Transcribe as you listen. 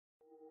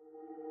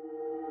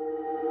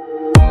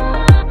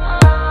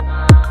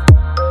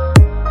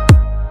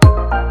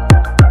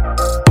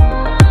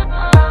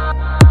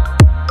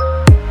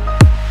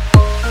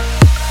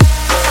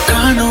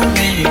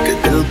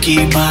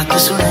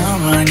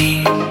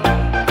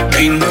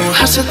मैनू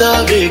हसदा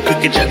वेख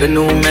के जग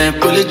नू मैं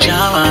भुल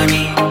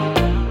जावानी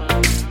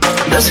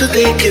दस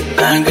दे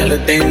कितां गल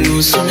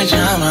तेनू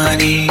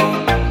समझावानी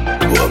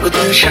वो अब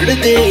तू छड़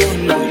दे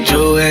ओनू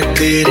जो है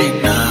तेरे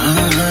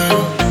नाम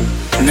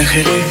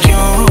नखरे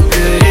क्यों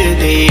कर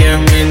दिया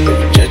मैनू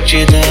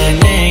जचदा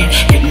नहीं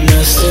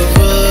इन्ना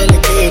सवाल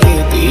कर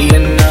दिया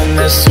ना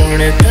मैं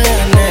सुनदा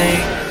नहीं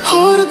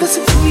होर दस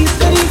की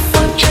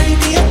तारीफां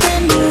चाहिदियां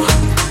तैनू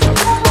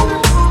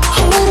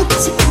होर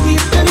दस की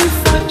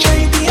तारीफां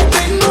चाहिदियां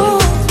तैनू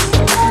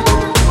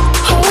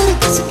होर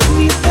दस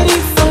की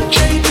तारीफां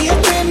चाहिदियां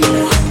तैनू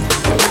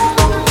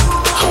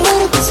होर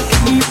दस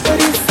की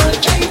तारीफां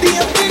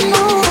चाहिदियां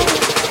तैनू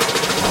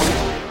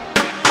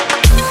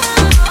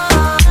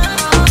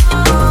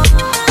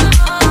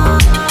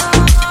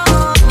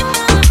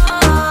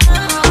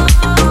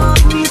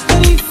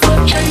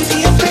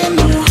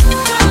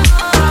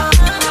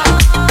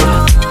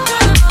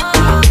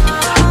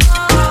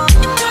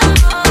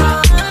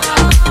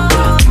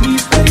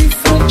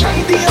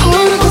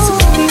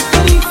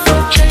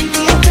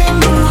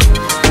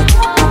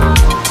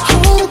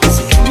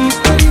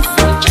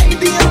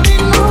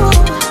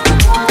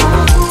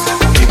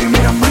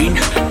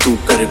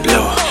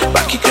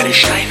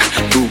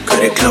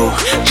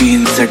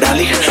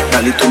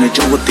डाली तूने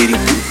जो वो तेरी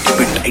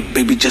पे टाइट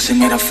बेबी जैसे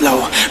मेरा फ्लो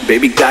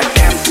बेबी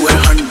गॉडडैम तू है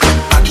 100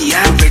 बाकी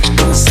एवरेज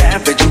तू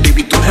सैवेज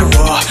बेबी तू है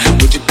रॉ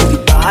मुझे तेरी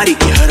बॉडी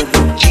की हर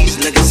वो चीज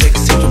लगे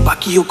सेक्सी जो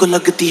बाकियों को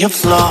लगती है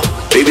flaw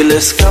baby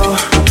let's go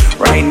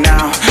right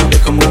now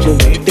देखो मुझे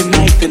वेट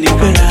नाइट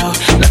निकल आओ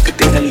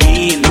लगते है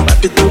लीन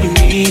बात थोड़ी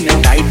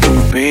मीन टाइट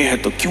पे है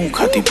तो क्यों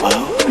खाती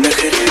पाओ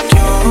नखरे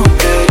क्यों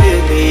कर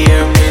दिया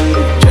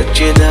मैनू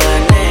जचदा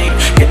नहीं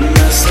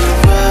इतना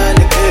सवाल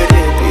कर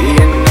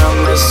दिया ना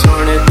मैं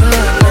सुनदा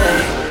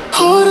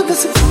होर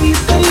दस की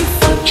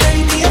तारीफां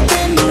चाहिदियां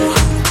तैनू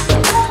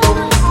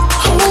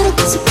होर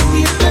दस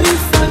की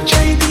तारीफां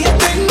चाहिदियां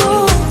तैनू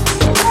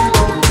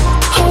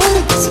होर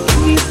दस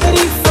की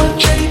तारीफां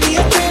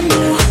चाहिदियां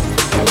तैनू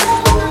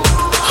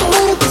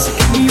होर दस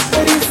की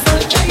तारीफां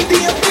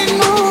चाहिदियां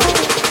तैनू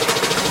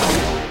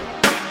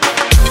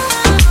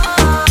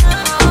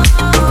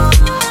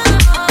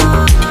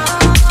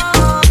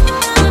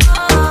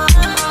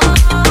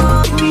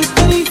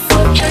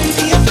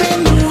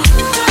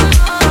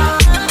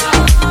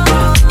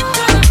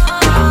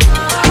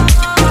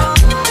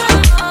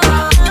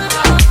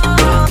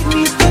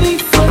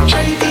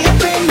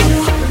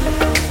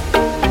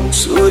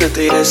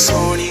तेरे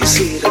सोनी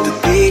सीरत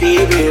तेरी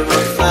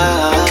बेवफा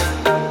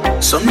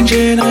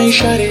समझे ना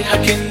इशारे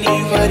कितनी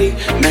बारी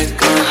मैं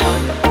कहा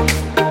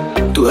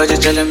तू आज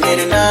चल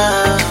मेरे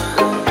नाम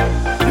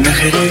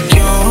नखरे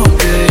क्यों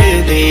कर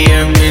दिया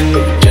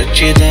मैनू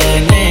जचदा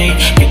नहीं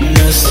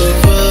इतना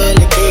सवाल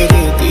कर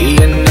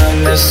दिया ना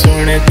मैं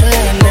सुनदा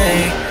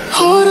नहीं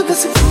होर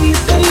दस की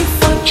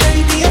तारीफां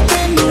चाहिदियां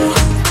तैनू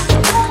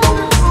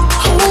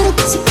होर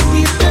दस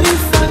की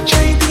तारीफां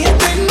चाहिदियां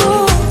तैनू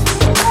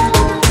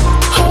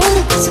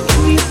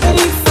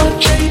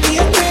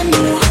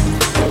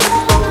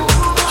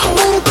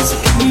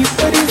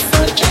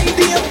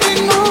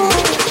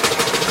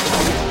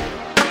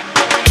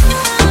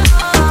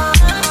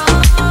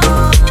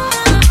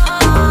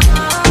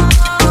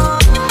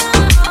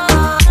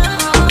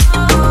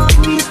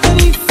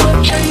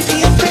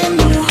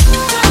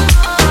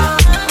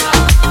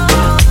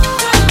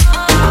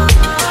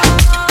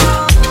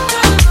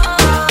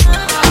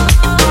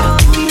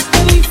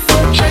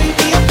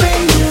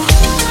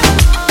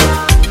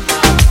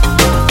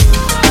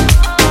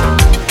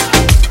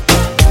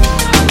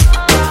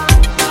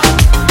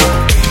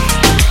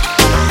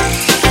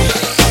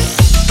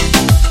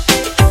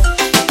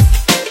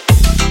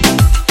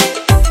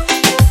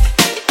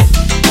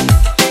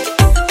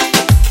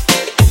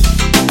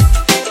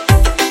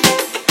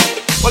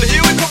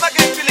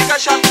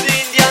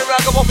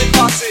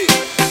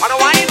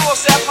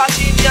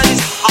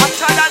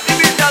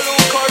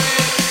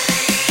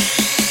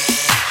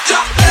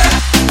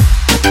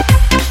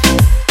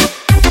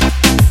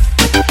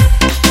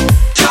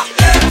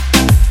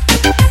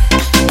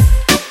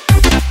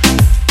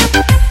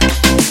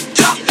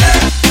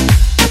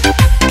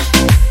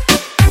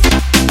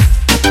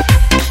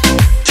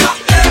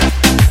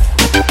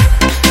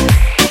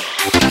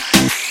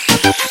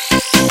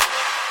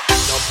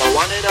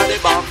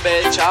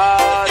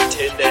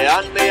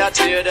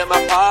tear them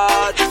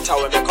apart.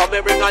 So when me come, me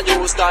bring a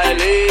new style.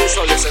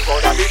 So listen, for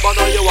the people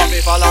know you want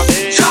me follow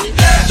me.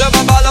 Them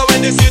a follow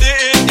when they see the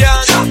Indian.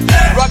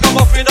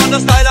 Ragamuffin on the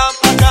style and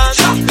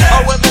pattern.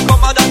 And when me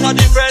come, that's a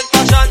different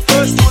fashion.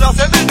 First two of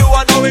them me do,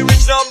 I know we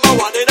reach number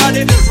one in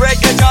the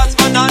reggae charts,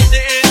 man and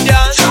the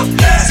Indian.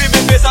 See me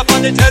face up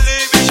on the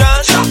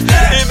television.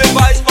 Hear me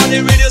voice on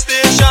the radio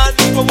station.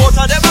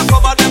 Promoter them a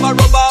come and them a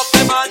rub off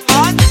the man.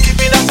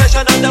 Keep in a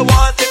session and they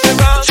want it to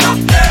run.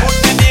 Put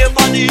me name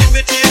on the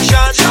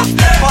invitation.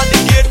 On the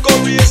gate go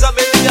raise a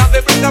million. Me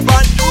bring a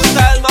brand new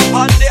style, man,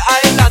 on the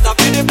island. I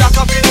feel the black,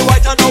 I feel the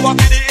white, and now I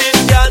feel the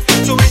Indian.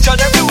 So each and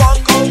everyone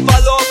come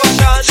follow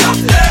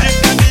fashion. If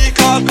the beak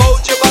or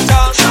coach your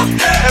baton.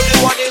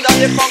 Everyone in that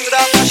the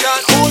Congra fashion.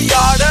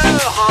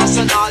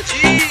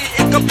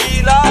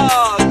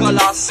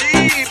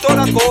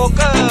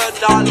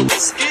 smoking all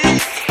whiskey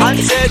and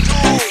say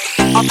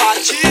to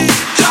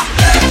Apache.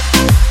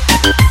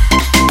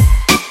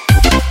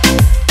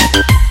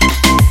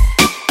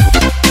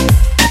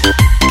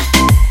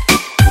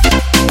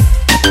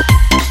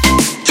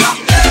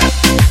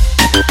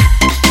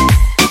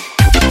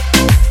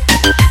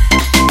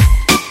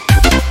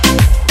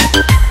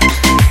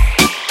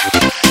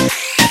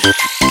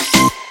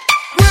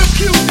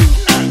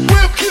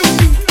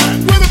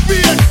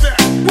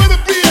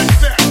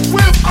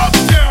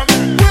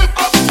 Where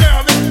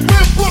Uptown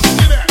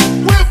at?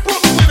 Where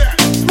Brooklyn at?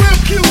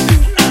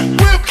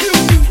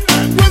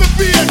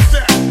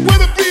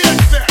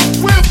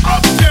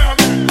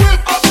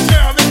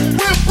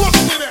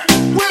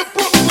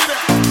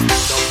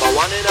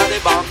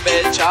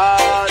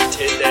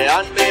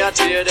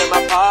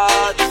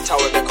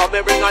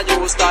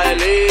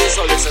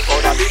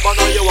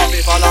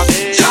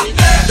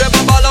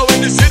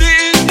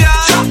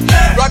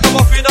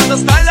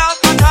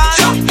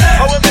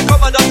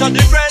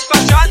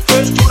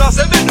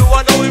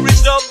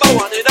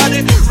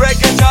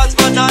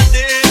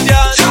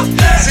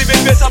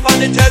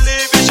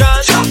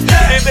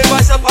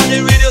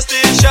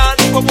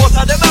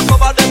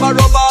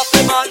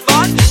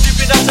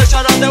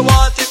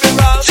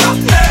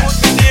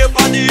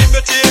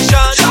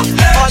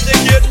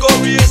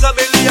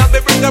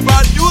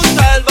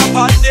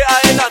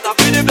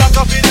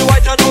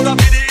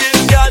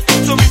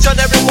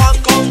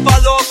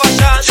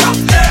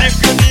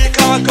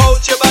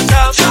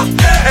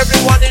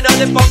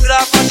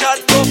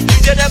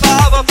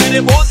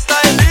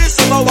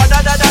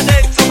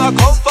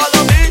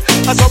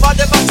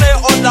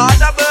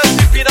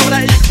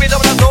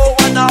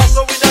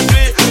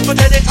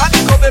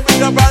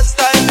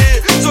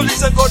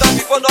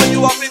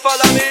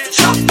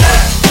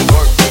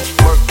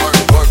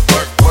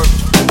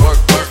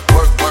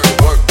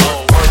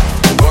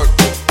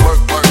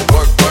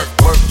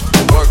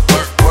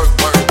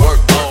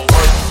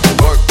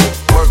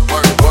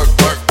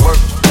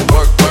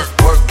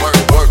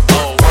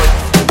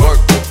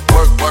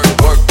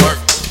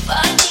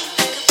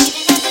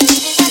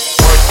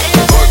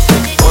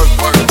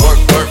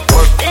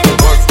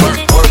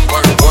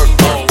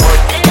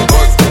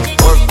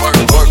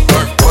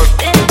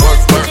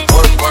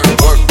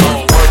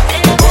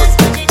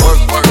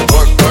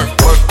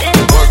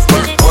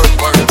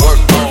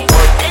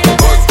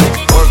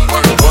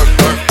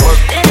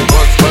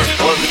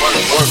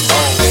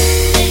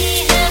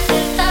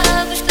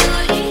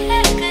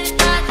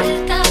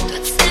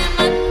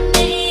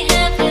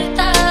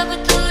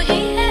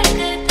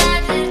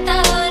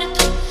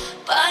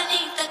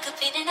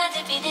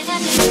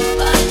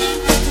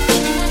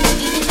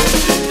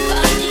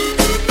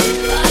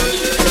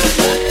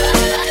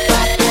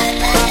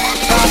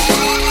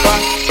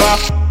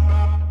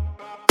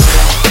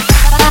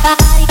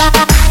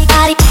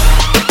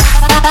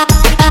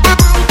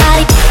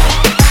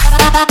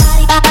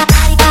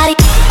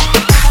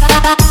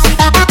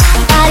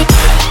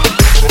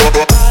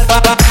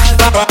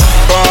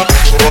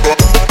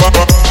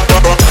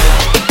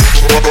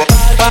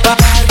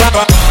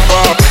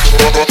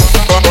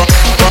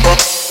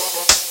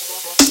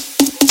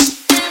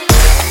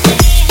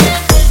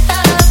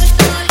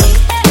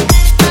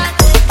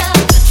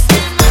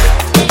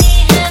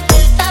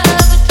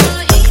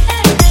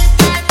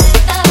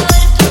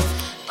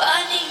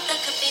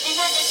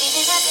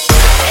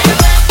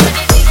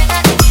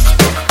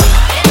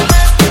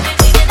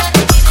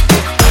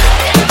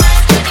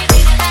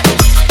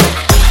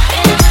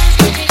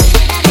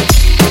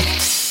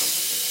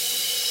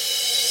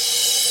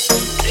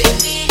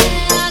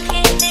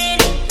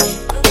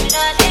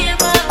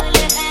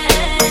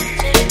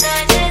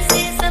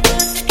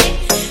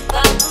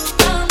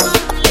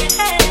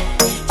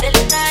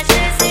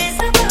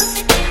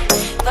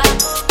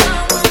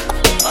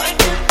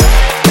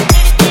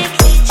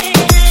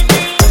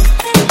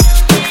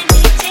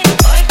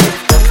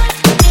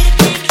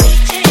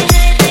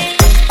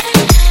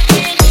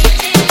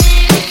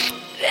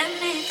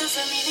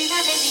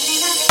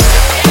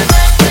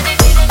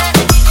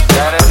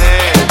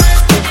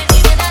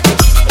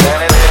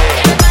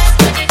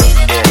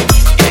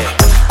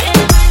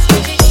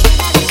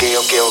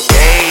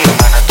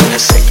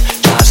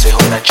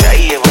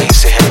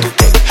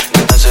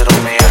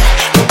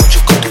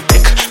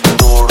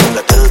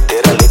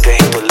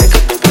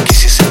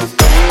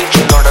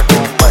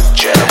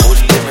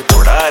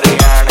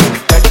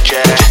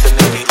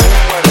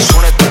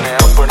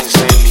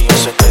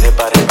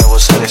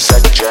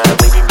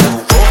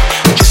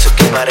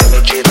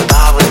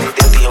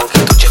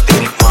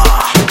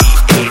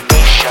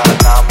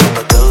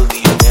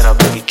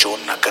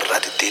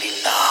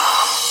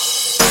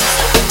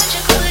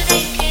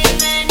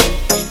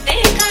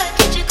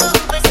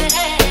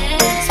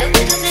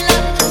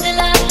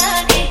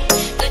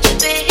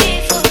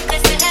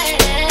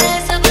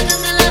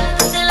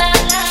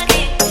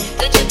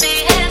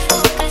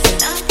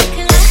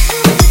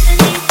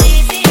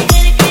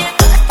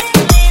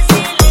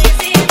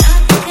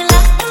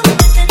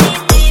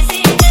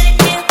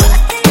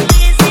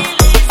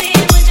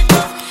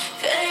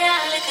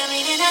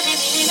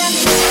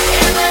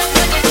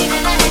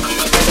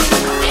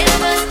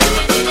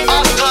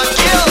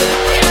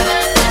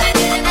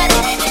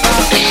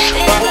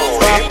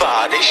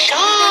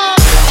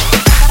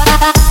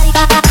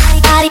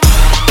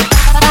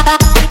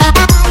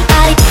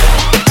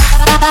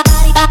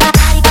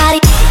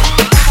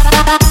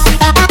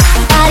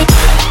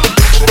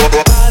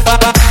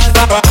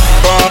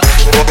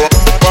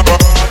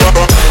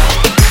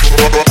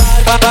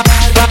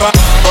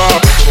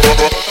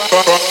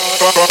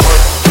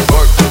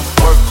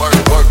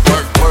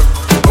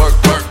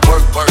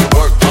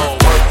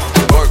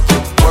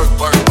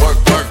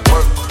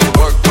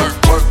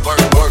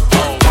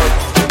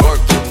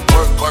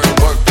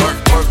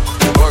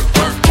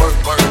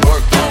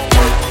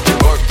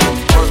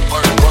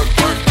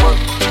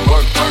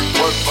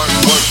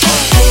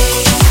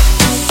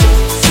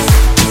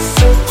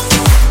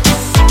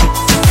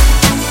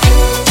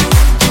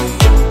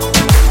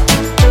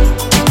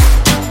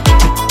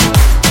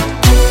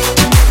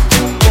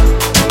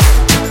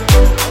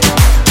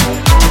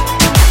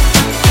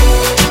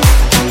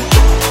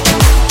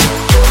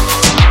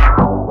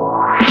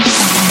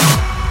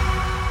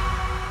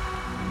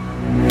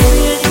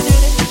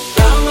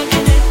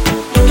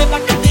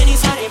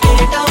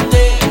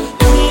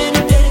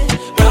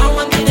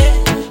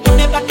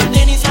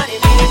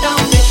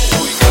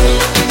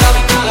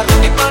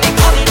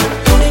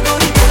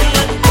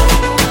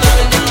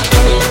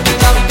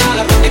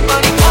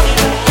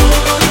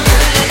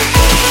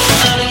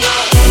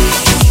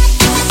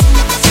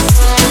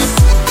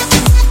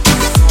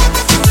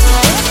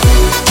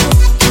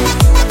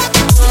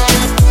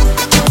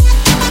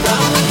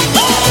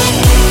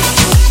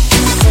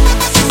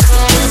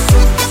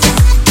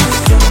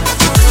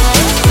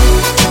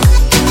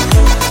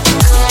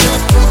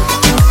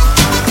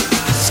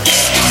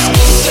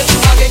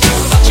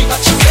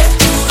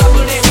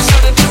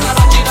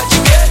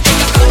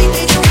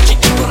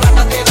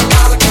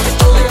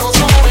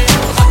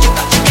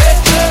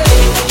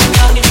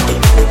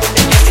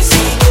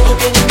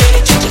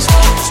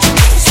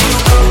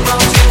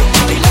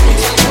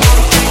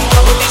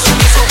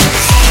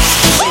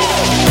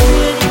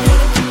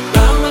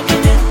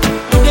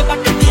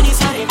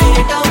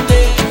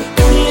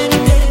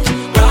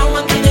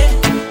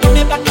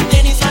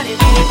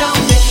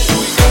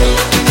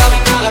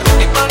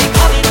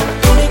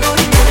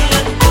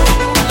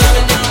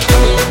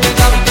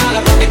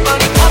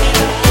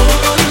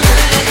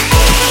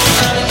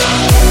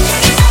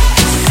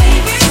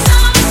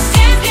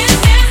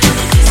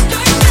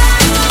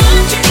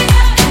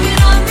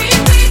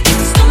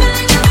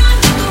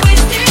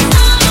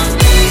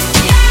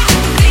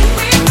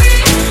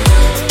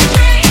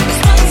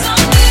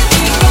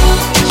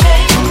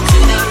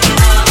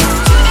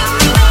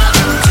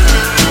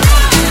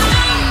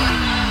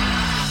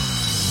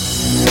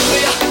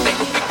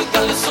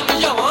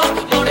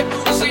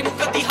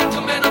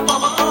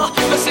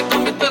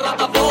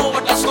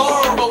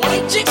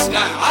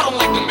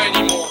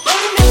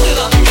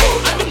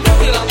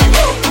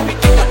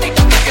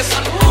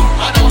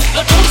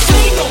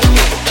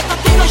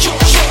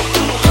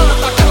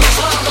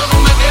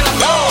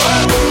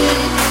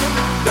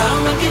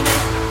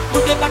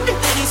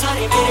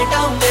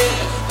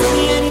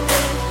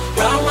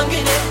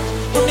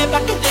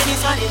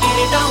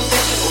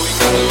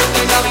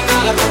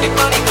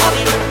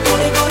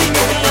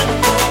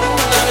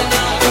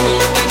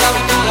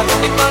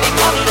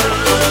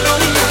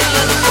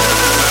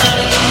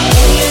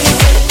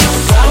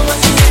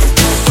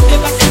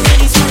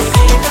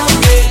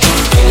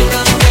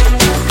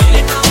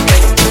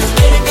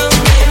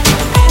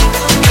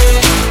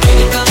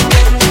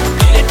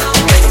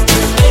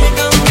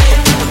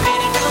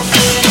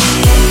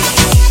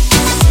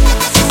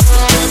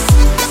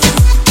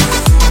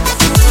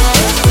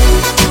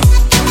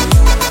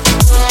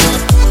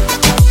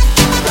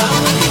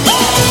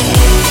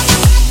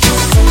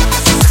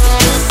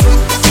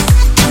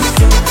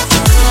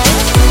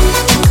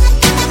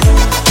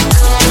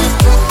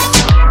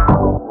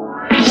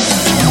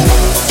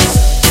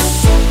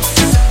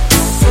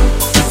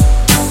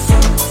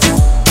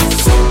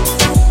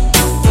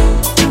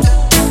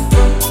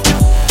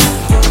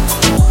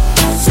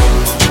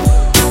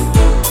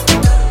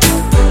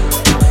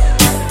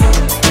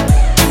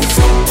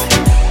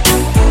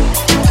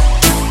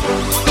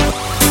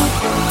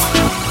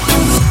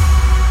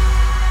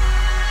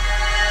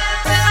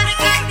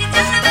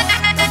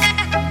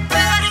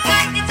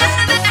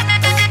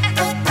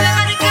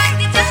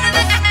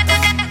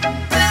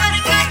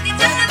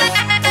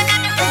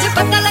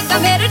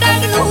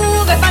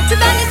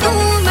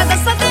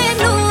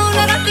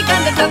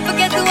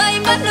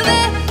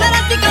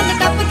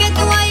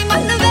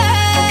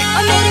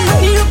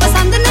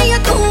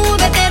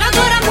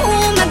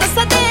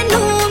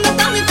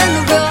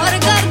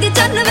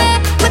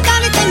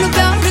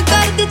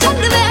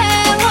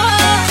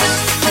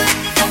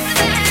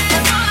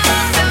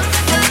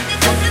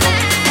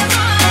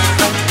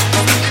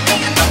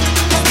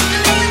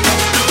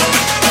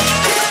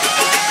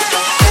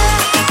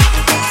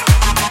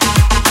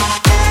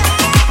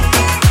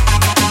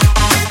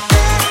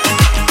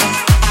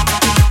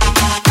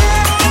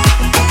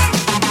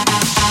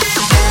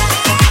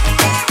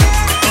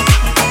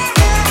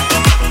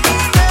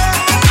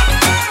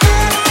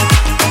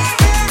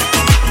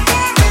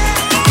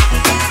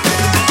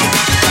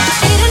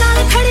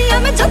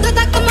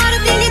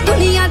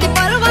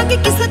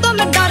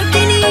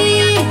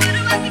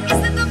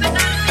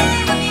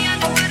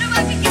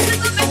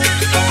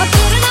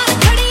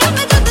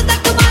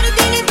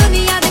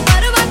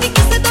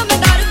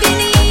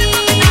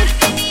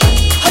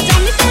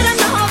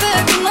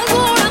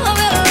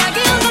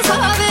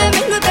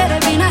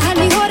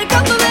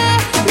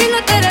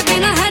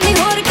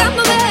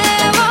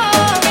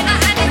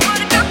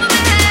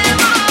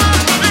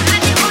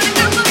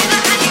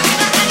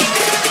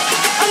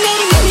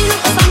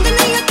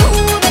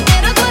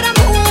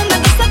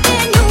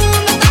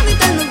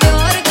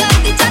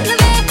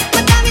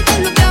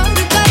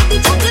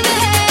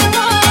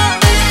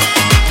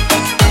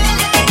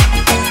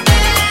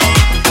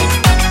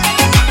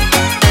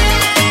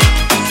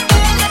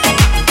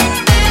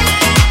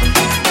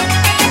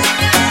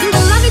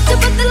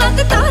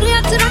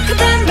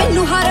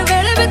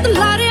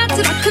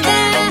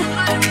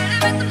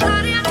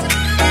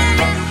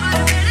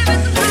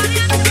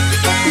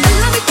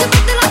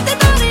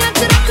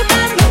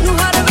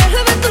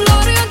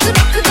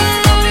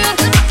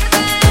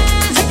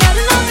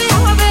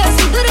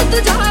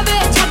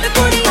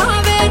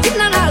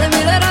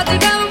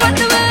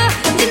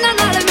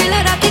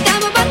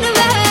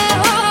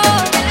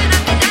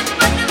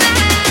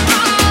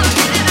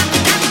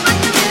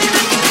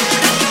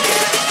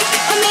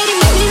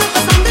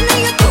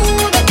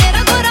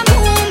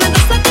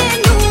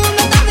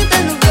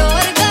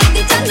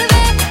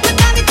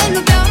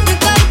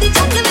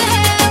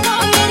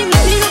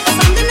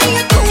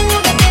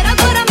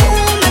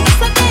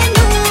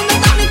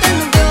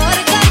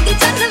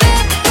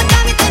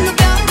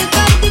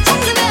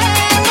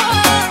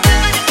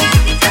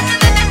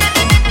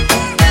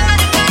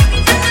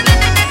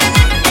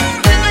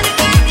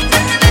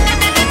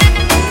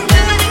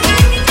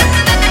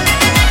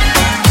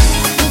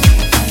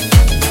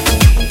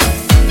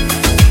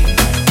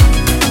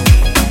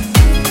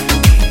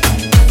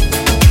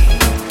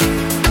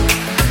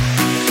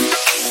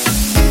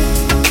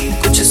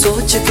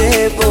 सोच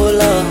के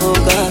बोला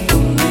होगा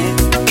तुमने,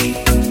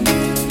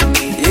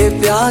 ये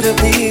प्यार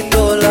भी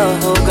तोला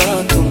होगा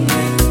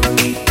तुमने।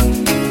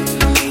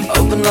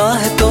 अब ना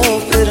है तो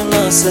फिर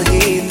ना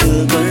सही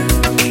दिलबर,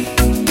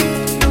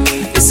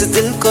 इस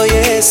दिल को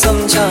ये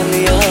समझा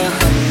लिया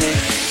हमने।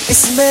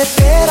 इसमें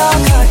तेरा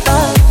घाटा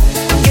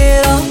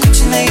मेरा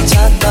कुछ नहीं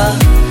जाता,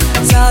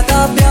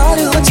 ज्यादा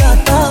प्यार हो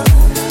जाता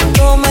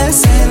तो मैं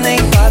सह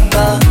नहीं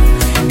पाता।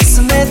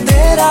 इसमें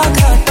तेरा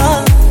घाटा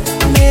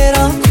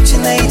मेरा कुछ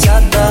नहीं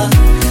जाता,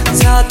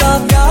 ज्यादा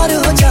प्यार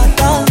हो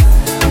जाता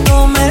तो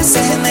मैं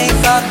सह नहीं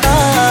पाता।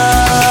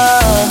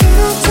 We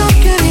don't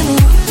talk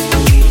anymore,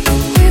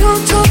 we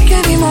don't talk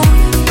anymore,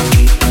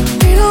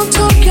 we don't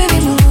talk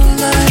anymore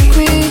like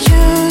we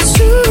used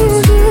to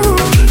do.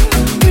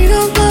 We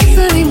don't laugh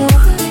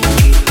anymore,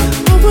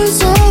 what was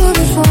all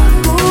before.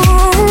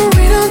 Oh,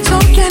 we don't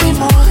talk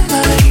anymore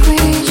like we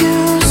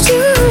used to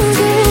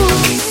do.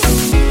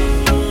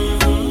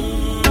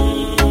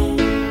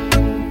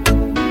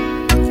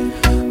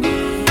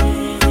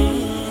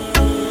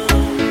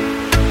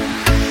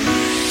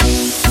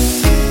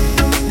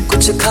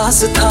 कुछ खास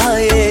था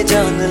ये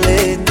जान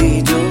लेती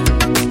जो,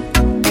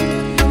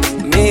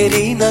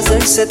 मेरी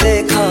नजर से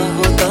देखा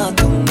होता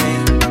तुमने।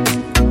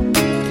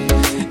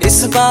 इस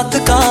बात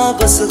का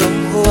बस गम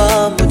हुआ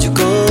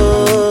मुझको,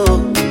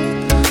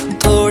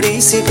 थोड़ी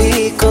सी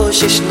भी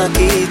कोशिश न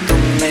की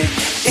तुमने।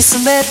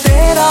 इसमें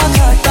तेरा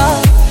घाटा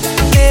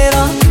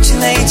मेरा कुछ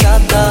नहीं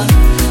जाता,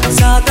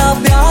 ज्यादा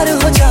प्यार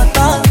हो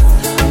जाता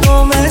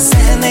तो मैं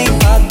सह नहीं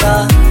पाता।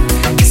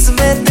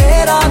 इसमें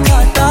तेरा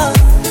घाटा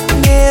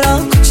मेरा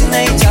कुछ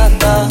नहीं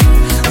जाता,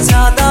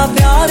 ज्यादा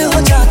प्यार हो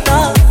जाता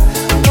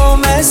तो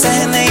मैं सह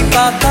नहीं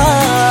पाता।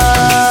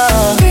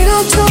 We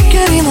don't talk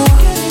anymore,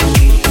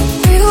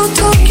 we don't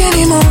talk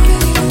anymore,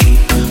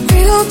 we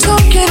don't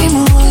talk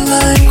anymore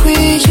like we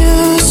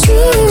used to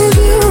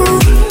do.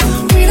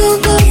 We don't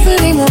laugh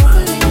anymore,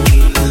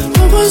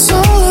 what was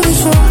all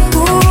before.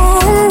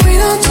 Oh, we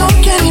don't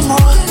talk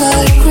anymore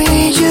like we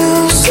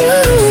used to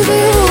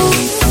do.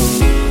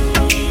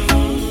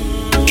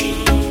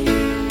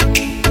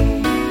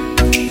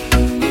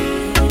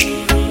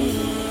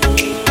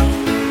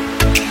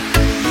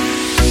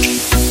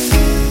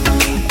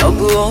 अब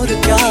और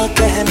क्या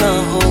कहना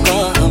होगा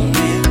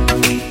हमने,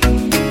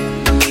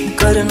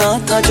 करना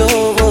था जो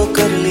वो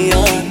कर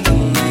लिया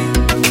तुमने।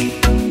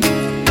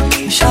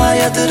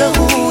 शायद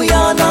रहूं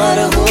या ना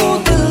रहूं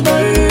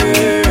दिलबर,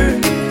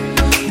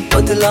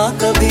 बदला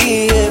कभी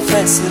ये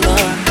फैसला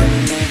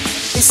तुमने।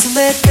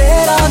 इसमें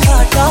तेरा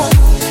घाटा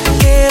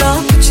मेरा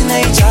कुछ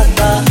नहीं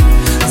जाता,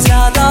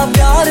 ज्यादा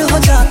प्यार हो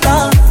जाता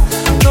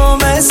तो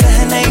मैं सह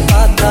नहीं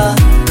पाता।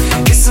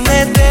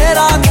 इसमें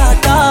तेरा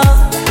घाटा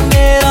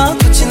मेरा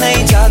कुछ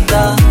नहीं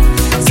जाता,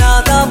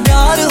 ज्यादा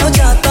प्यार हो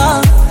जाता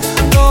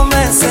तो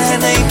मैं सह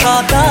नहीं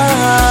पाता।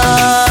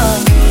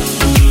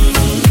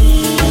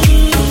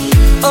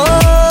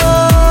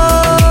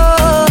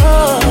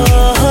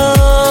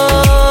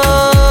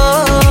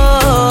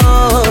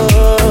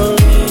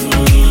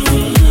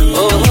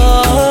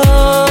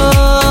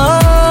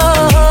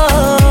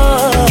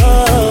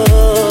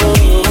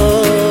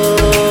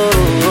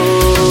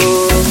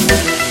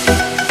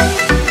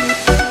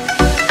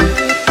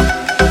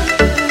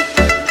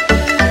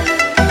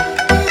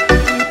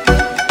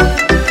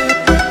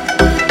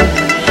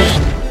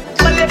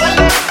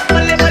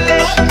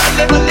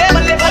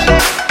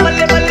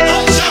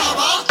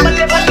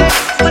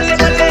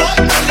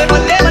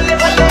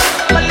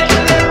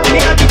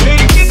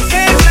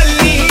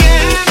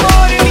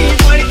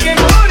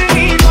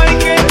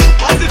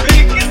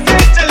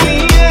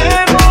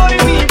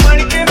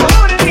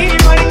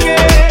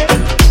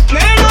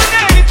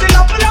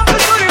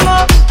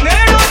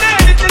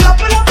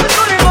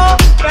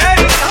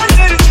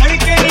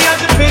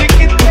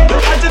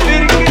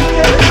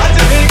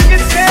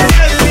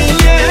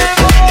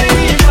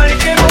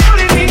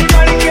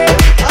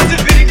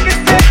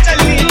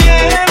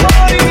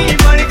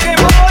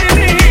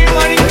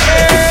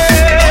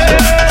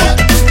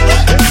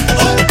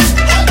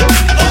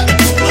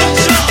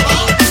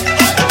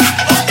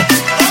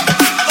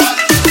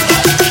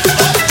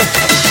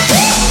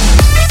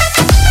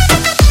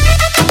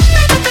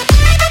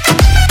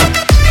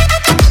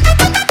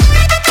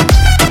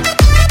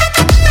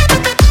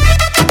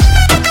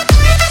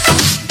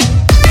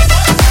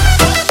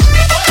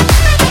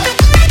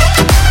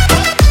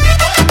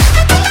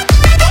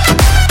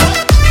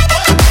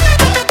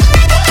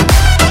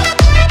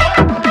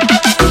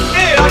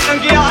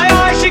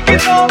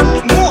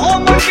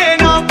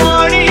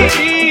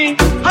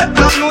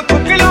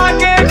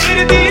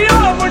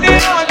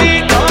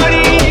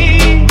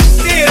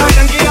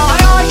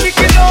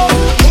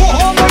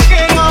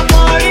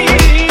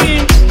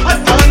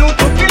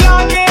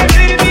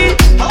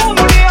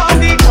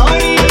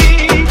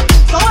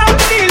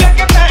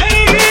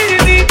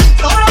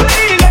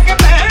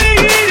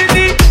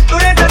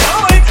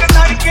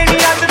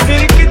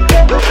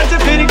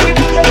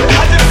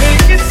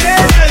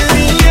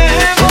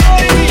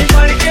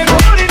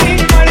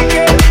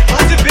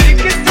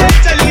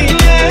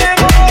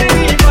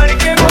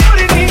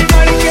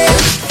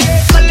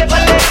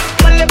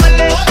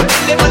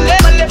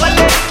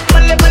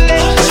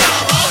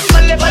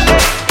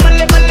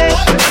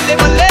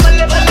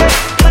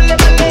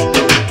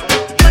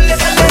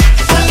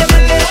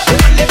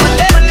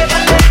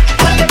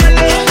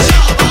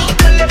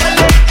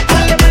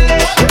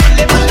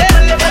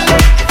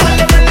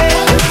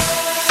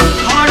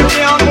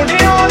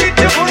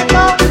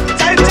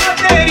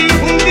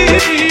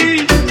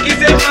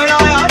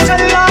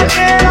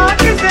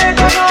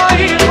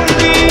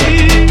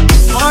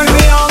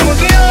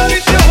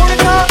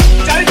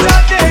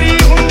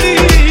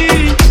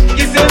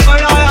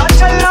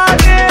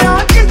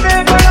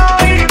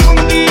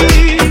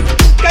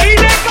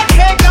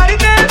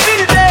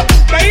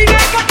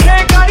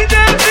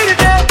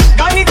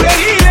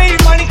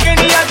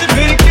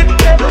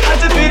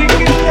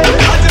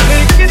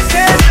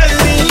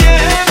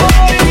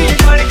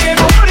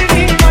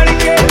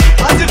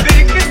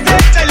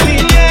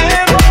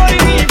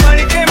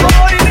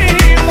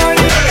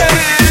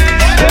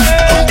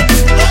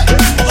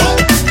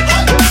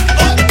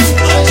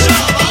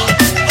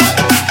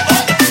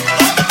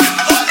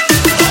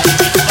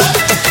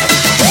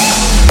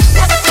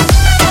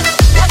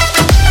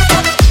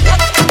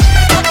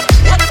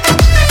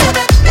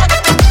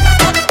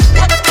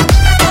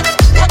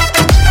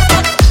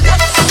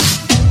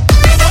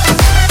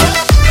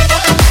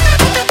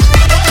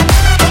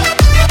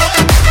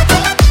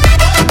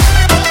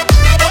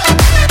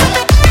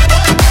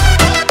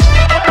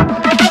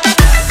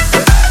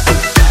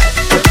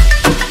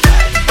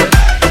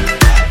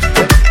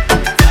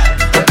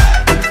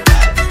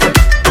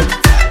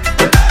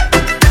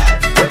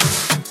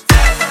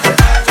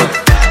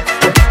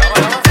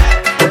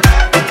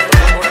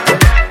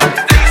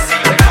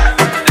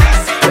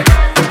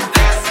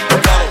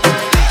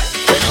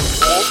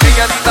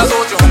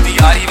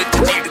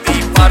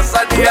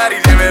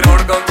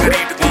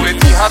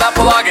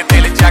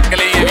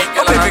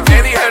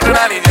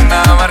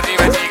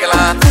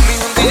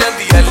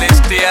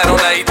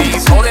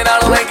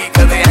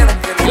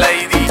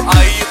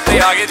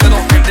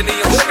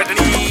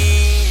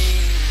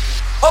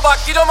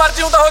 ਬਾਕੀ ਜੋ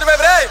ਮਰਜ਼ੀ ਹੁੰਦਾ ਹੋ ਜਵੇ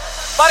ਵੀਰੇ,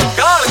 ਪਰ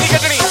ਗਾਲ ਨਹੀਂ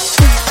ਕੱਢਣੀ,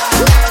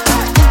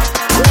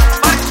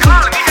 ਪਰ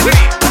ਗਾਲ ਨਹੀਂ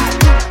ਕੱਢਣੀ,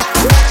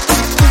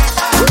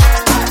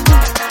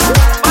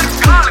 ਪਰ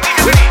ਗਾਲ ਨਹੀਂ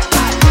ਕੱਢਣੀ।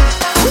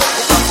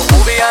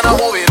 ਹੋਵੇ ਜਾਂ ਨਾ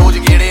ਹੋਵੇ ਰੋਜ਼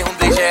ਗੇੜੇ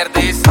ਹੁੰਦੇ ਸ਼ਹਿਰ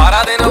ਦੇ,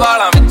 ਸਾਰਾ ਦਿਨ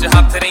ਵਾਲਾਂ ਵਿੱਚ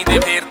ਹੱਥ ਰਹਿੰਦੇ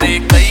ਫੇਰਦੇ।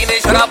 ਕਈ ਨੇ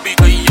ਸ਼ਰਾਬੀ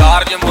ਕਈ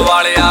ਯਾਰ ਜਿੰਮ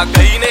ਵਾਲਿਆ,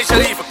 ਕਈ ਨੇ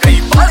ਸ਼ਰੀਫ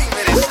ਕਈ ਬਾਲੀ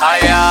ਮੇਰੇ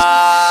ਸਾਇਆ।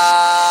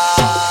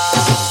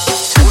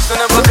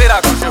 ਹੁਸਨ ਬਥੇਰਾ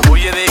ਕੁਛ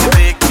ਹੋਈਏ ਦੇਖ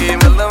ਦੇਖ ਕੇ,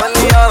 ਮਿਲਣ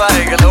ਮੱਲੀਆਂ ਦਾ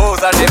ਇਹ ਗਲੋ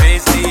ਸਾਡੇ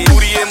ਵੇਸੀ।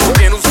 ਪੂਰੀਏ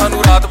ਮੋਕੇ ਨੂੰ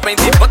ਸਾਨੂੰ ਰਾਤ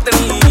ਪੈਂਦੀ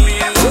ਬੱਦਣੀ,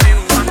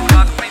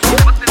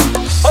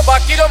 ਉਹ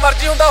ਬਾਕੀ ਜੋ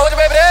ਮਰਜ਼ੀ ਹੁੰਦਾ ਹੋ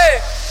ਜਵੇ ਵੀਰੇ,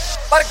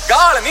 ਪਰ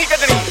ਗਾਲ ਨਹੀਂ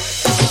ਕੱਢਣੀ,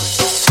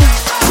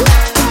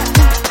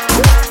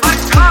 ਪਰ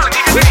ਗਾਲ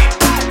ਨਹੀਂ ਕੱਢਣੀ,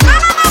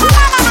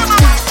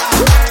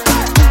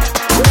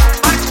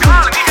 ਪਰ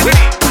ਗਾਲ ਨਹੀਂ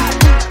ਕੱਢਣੀ।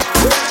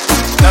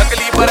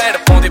 ਨਕਲੀ ਬਰੈਡ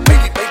ਪਾਉਂਦੇ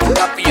ਪਹਿਲੀ ਪਹਿਲੀ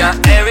ਕਾਪੀਆਂ,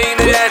 ਐਵੇਂ ਹੀ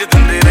ਨਜ਼ਾਇਜ਼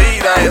ਦਿੰਦੇ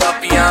ਰਹੀਦਾ ਏ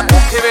ਰਾਪੀਆਂ।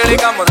 ਔਖੇ ਵੇਲੇ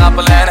ਕੰਮ ਦਾ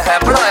ਪਲਾਨ ਹੈ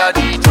ਬਣਾਇਆ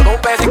ਜੀ, ਜਦੋਂ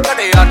ਪੈਸੇ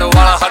ਘਟੇ ਆਟੋ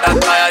ਵਾਲਾ ਸਾਡਾ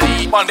ਤਾਇਆ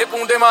ਜੀ। ਭਾਂਡੇ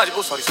ਪੂੰਡੇ ਮਾਜ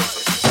ਸੌਰੀ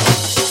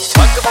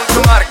ਬੰਕ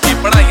ਮਾਰ ਕੇ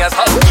ਪੜਾਈਆਂ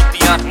ਸਭ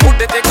ਕੀਤੀਆਂ,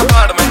 ਮੋਢੇ ਤੇ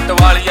ਕੰਪਾਰਟਮੈਂਟ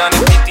ਵਾਲੀਆਂ ਨੇ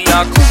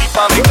ਪੀਤੀਆਂ। ਖੁਸ਼ੀ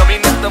ਭਾਵੇਂ ਕਮੀ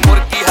ਨਿੱਤ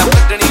ਮੁਰਗੀ ਹੈ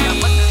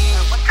ਕੱਢਣੀ,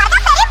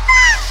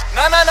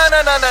 ਨਾ ਨਾ ਨਾ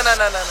ਨਾ ਨਾ ਨਾ ਨਾ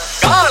ਨਾ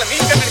ਗਾਲ ਨਹੀਂ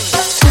ਕੱਢਣੀ,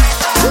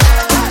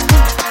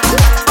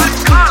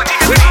 ਗਾਲ ਨਹੀਂ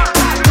ਕੱਢਣੀ।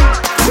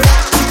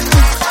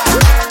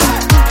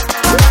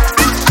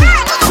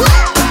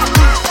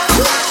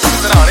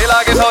 ਸਰਾਣੇ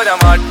ਲਾ ਕੇ ਸੌ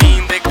ਜਾਵਾਂ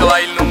ਟੀਮ ਦੇ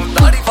ਕਵਾਇਲ ਨੂੰ,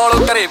 ਦਾੜੀ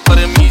ਫੋਲੋ ਕਰੇ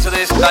ਪਰਮੀਸ਼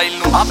ਦੇ ਸਟਾਈਲ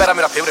ਨੂੰ। ਆ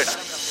ਮੇਰਾ ਫੇਵਰੇਟ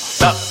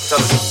ਆ,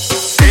 ਚਲੋ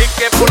ਦੇਖ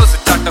ਕੇ ਪੁਲਿਸ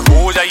ਚੱਟ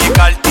ਹੋ ਜਾਈਏ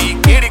ਗਲਤੀ।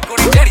 ਕਿਹੜੀ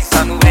ਕੁੜੀ ਜਿਹੜੀ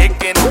ਸਾਨੂੰ ਵੇਖ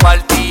ਕੇ ਨੂੰ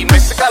ਪਲਟੀ,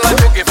 ਮਿਸ ਕਾਲਾਂ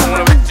ਜੋਗੇ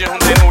ਫੋਨ ਵਿੱਚ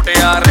ਹੁੰਦੇ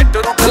ਨੋਟਿਆ। ਰੈੱਡ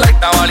ਰੁੱਡ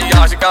ਲਾਈਟਾਂ ਵਾਲੀ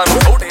ਆਸ਼ਿਕਾਂ ਨੂੰ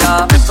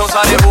ਛੋਟਿਆ, ਜਿੱਥੋਂ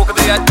ਸਾਰੇ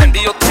ਰੋਕਦੇ ਆ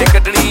ਝੰਡੀ ਉੱਥੇ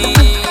ਕੱਢਣੀ।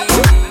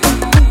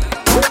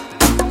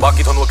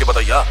 ਬਾਕੀ ਤੁਹਾਨੂੰ ਅੱਗੇ ਪਤਾ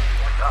ਹੀ ਆ,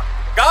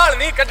 ਗਾਲ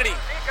ਨਹੀਂ ਕੱਢਣੀ,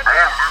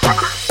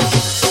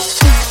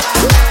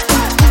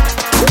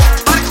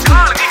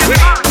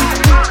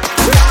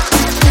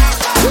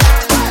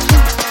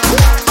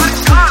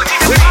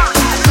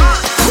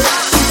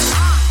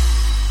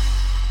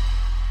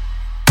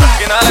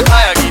 ਨਾਲ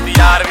ਖਾਇਆ ਗੀਤ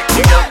ਯਾਰ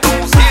ਵਿੱਕੀ ਗੱਲ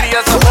ਤੋਂ।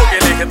 ਸੀਰੀਅਸ ਹੋ ਕੇ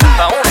ਲਿਖ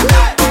ਦਿੱਤਾ ਉਹਨੇ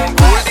ਦਿਲ ਤੋਂ,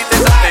 ਗੋਲਡੀ ਤੇ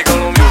ਸੱਤੇ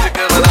ਕੋਲੋਂ ਮਿਊਜ਼ਿਕ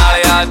ਬਣਾ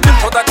ਲਿਆ।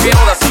 ਜਿੱਥੋਂ ਤੱਕ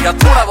ਇਹਦਾ ਸੀਗਾ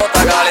ਥੋੜਾ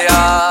ਬਹੁਤਾ ਗਾ ਲਿਆ।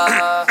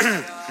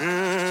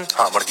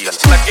 ਹਾਂ ਬਣ ਗਈ ਗੱਲ,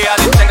 ਲੱਗਿਆ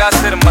ਜੀ ਚੰਗਾ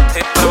ਸਿਰ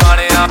ਮੱਥੇ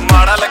ਪਰਵਾਣਿਆ,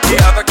 ਮਾੜਾ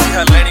ਲੱਗਿਆ ਤਾਂ ਕੀ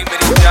ਹੱਲਣੀ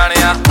ਮੇਰੀ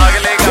ਜਾਣਿਆ।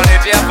 ਅਗਲੇ ਗਾਣੇ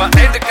 'ਚ ਆਪਾਂ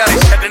ਐਡ ਕਰ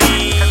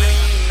ਛੱਡਣੀ,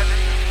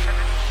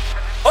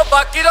 ਉਹ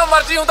ਬਾਕੀ ਜੋ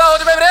ਮਰਜ਼ੀ ਹੁੰਦਾ ਹੋ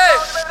ਜਵੇ ਵੀਰੇ,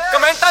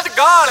 ਕਮੈਂਟਾਂ 'ਚ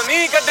ਗਾਲ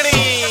ਨਹੀਂ ਕੱਢਣੀ।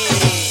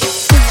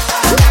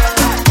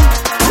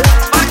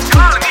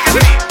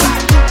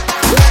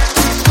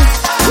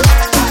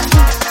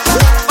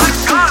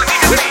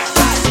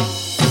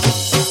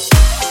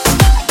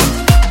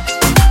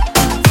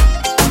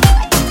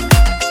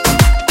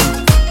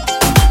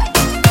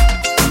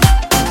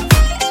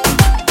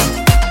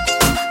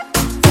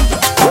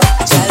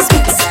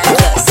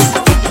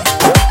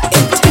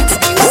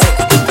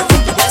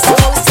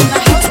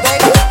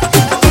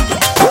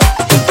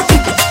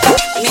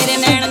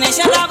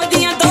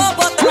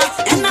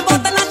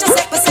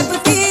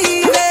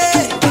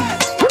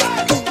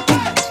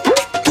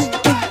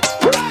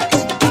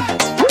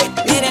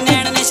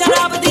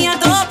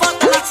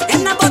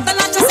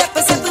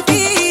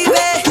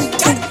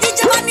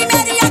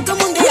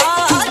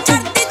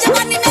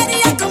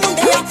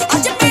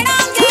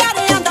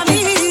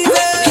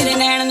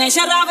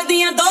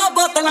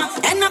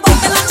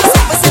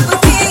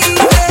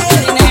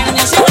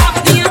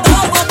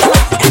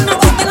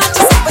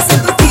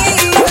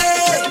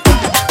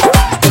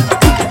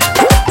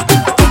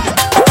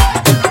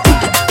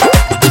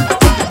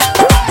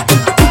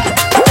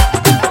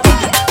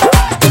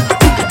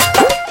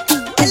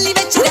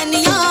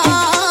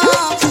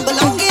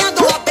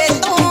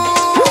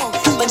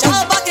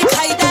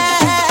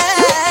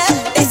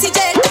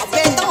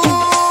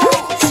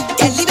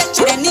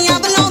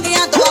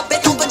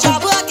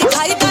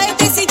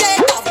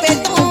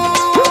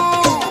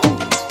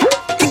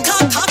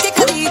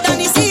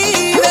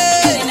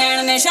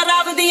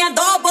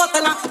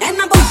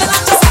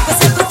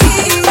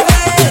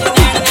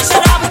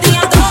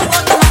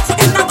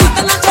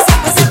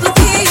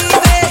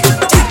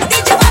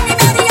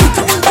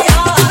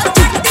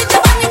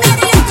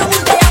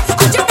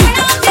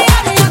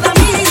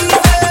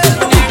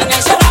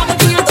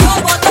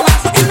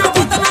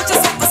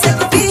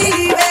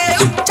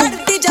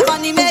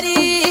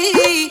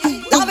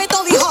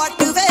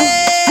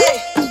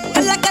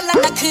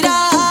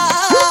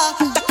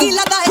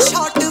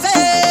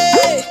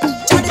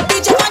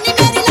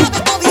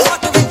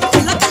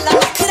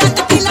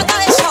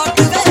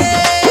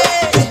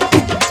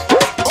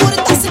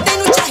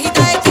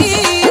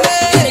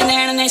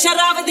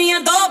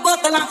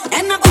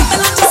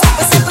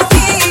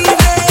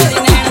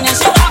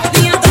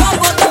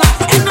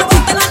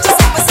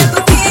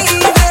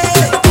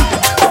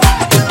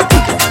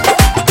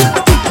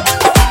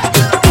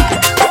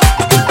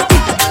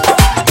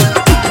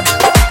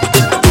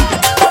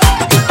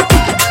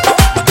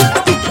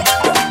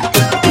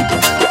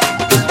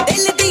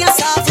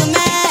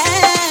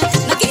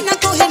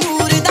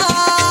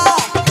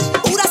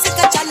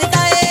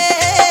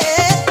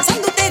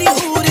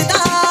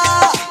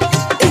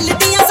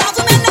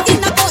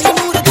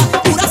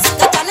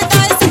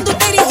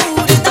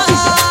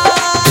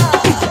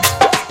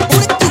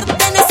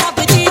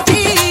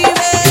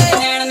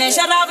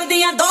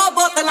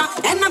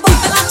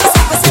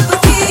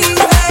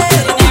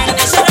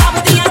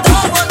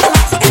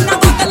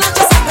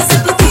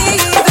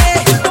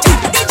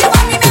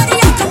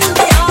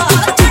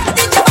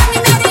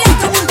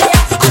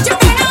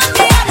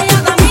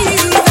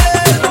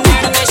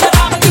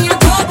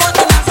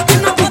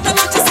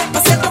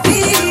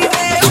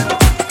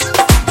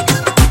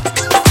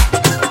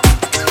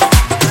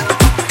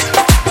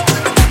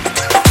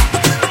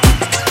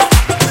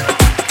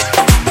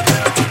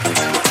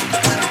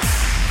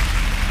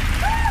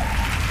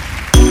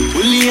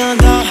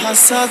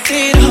 ਹਾਸਾ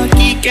ਤੇਰਾ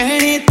ਕੀ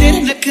ਕਹਿਣੇ ਤੇਰੇ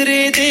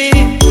ਨਖਰੇ ਦੇ,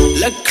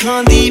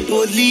 ਲੱਖਾਂ ਦੀ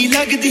ਬੋਲੀ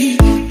ਲੱਗਦੀ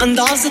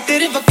ਅੰਦਾਜ਼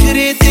ਤੇਰੇ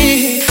ਵੱਖਰੇ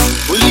ਤੇ।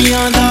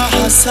 ਬੁੱਲੀਆਂ ਦਾ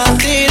ਹਾਸਾ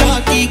ਤੇਰਾ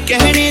ਕੀ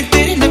ਕਹਿਣੇ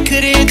ਤੇਰੇ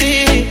ਨਖਰੇ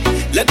ਦੇ,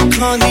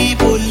 ਲੱਖਾਂ ਦੀ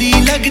ਬੋਲੀ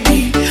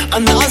ਲੱਗਦੀ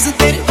ਅੰਦਾਜ਼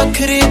ਤੇਰੇ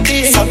ਵੱਖਰੇ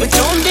ਤੇ। ਸਭ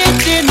ਚਾਹੁੰਦੇ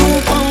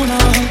ਤੈਨੂੰ ਪਾਉਣਾ,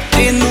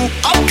 ਤੈਨੂੰ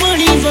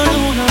ਆਪਣੀ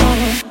ਬਣਾਉਣਾ,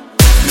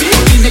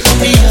 ਮੇਰੀ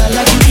ਨਕਲੀਆਂ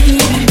ਲੱਗਦੀ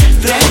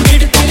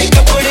ਬ੍ਰਾਂਡਡ ਤੇਰੇ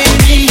ਕੱਪੜੇ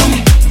ਦੀ।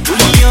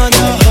 ਬੁੱਲੀਆਂ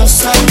ਦਾ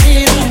ਹਾਸਾ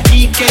ਤੇਰਾ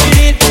ਕੀ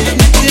ਕਹਿਣੇ ਤੇਰੇ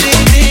ਨਖਰੇ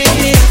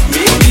ਦੇ,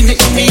 ਮੇਰੀ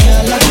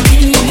ਨਕਲੀਆਂ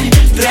ਲੱਗਦੀ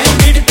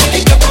ਬ੍ਰਾਂਡਡ ਤੇਰੇ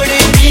ਕੱਪੜੇ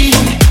ਦੀ।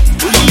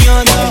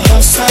 ਬੁੱਲੀਆਂ ਦਾ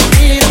ਹਾਸਾ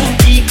ਤੇਰਾ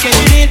ਕੀ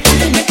ਕਹਿਣੇ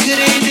ਤੇਰੇ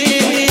ਨਖਰੇ ਦੇ।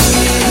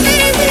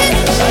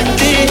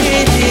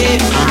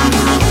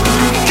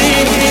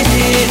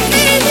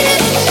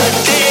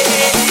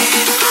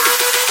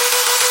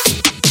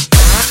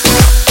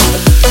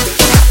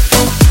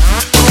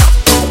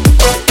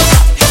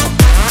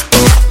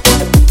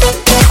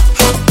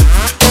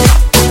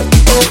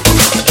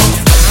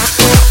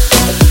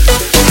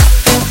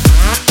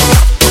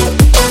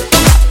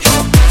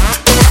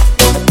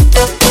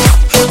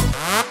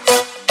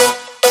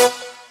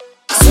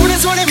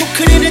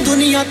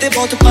 ਤੇ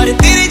ਬਹੁਤ ਪਰ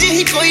ਤੇਰੇ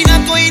ਜਿਹੀ ਕੋਈ ਨਾ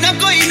ਕੋਈ ਨਾ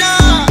ਕੋਈ ਨਾ।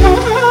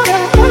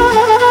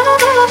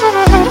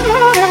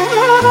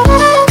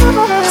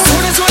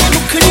 ਸੋਹਣੇ ਸੋਹਣੇ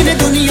ਮੁਖੜੇ ਨੇ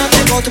ਦੁਨੀਆ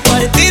ਤੇ ਬਹੁਤ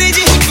ਪਰ ਤੇਰੇ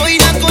ਜਿਹੀ ਕੋਈ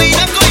ਨਾ ਕੋਈ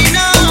ਨਾ ਕੋਈ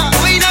ਨਾ।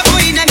 ਕੋਈ ਨਾ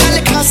ਕੋਈ ਨਾ ਗੱਲ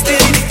ਖਾਸ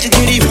ਤੇਰੇ ਵਿੱਚ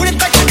ਜਿਹੜੀ ਹੁਣ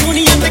ਤੱਕ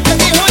ਦੁਨੀਆ ਤੇ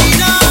ਕਦੇ ਹੋਈ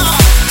ਨਾ।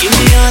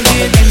 ਕਿੰਨਿਆਂ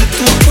ਦੇ ਦਿਲ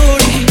ਤੂੰ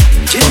ਤੋੜੇ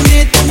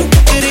ਜਿੰਨੇ ਤੈਨੂੰ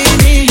ਟੱਕਰੇ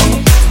ਨੇ,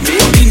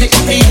 ਮੇਰੀ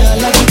ਨਕਲੀਆਂ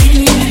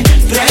ਲੱਗਦੀ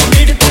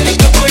ਬ੍ਰਾਂਡਡ ਤੇਰੇ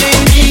ਕੱਪੜੇ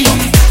ਦੀ।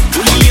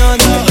 ਬੁੱਲੀਆਂ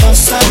ਦਾ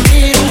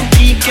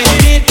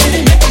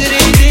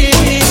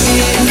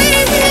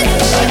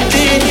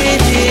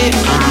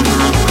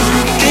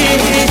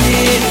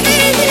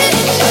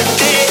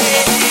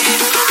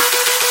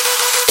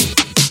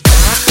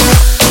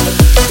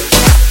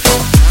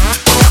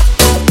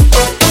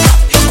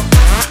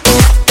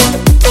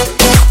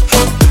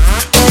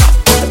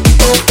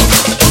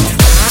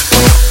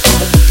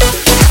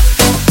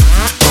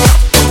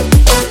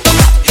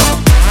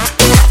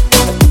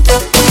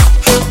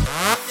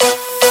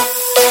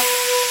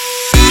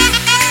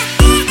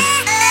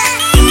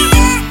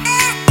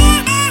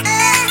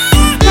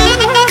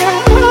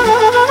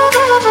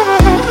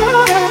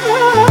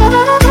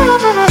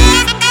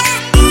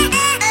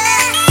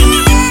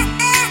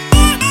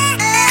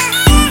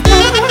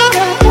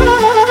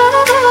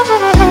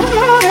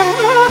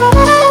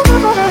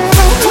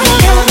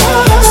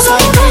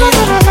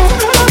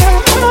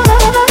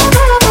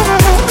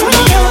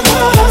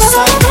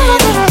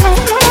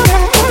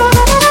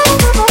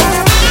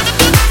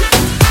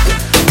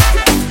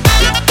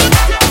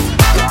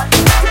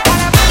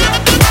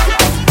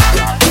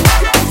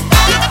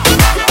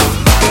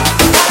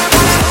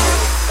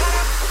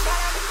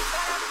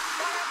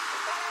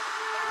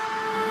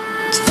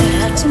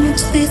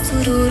मुझसे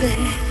सुरूर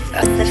है,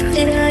 असर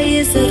तेरा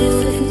ये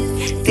जरूर है,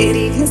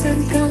 तेरी नजर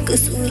का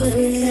कसूर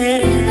है।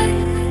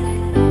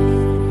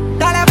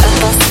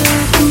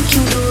 तू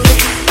क्यों दूर है,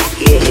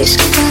 ये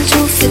इश्क का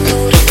जो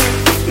फितूर है,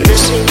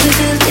 नशे में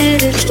दिल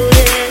तेरे चूर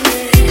है।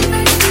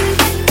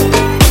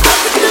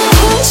 अब तो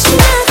होश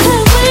ना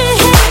खबर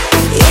है,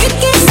 ये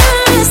कैसा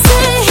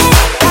असर है,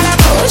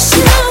 होश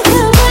ना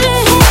खबर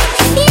है,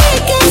 ये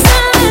कैसा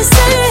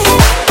असर है,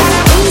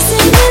 तुमसे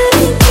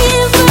मिलने के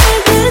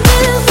बाद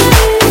दिल भर,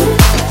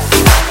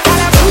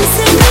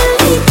 तुमसे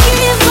मिलने के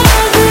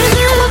बाद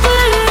दिल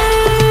भर।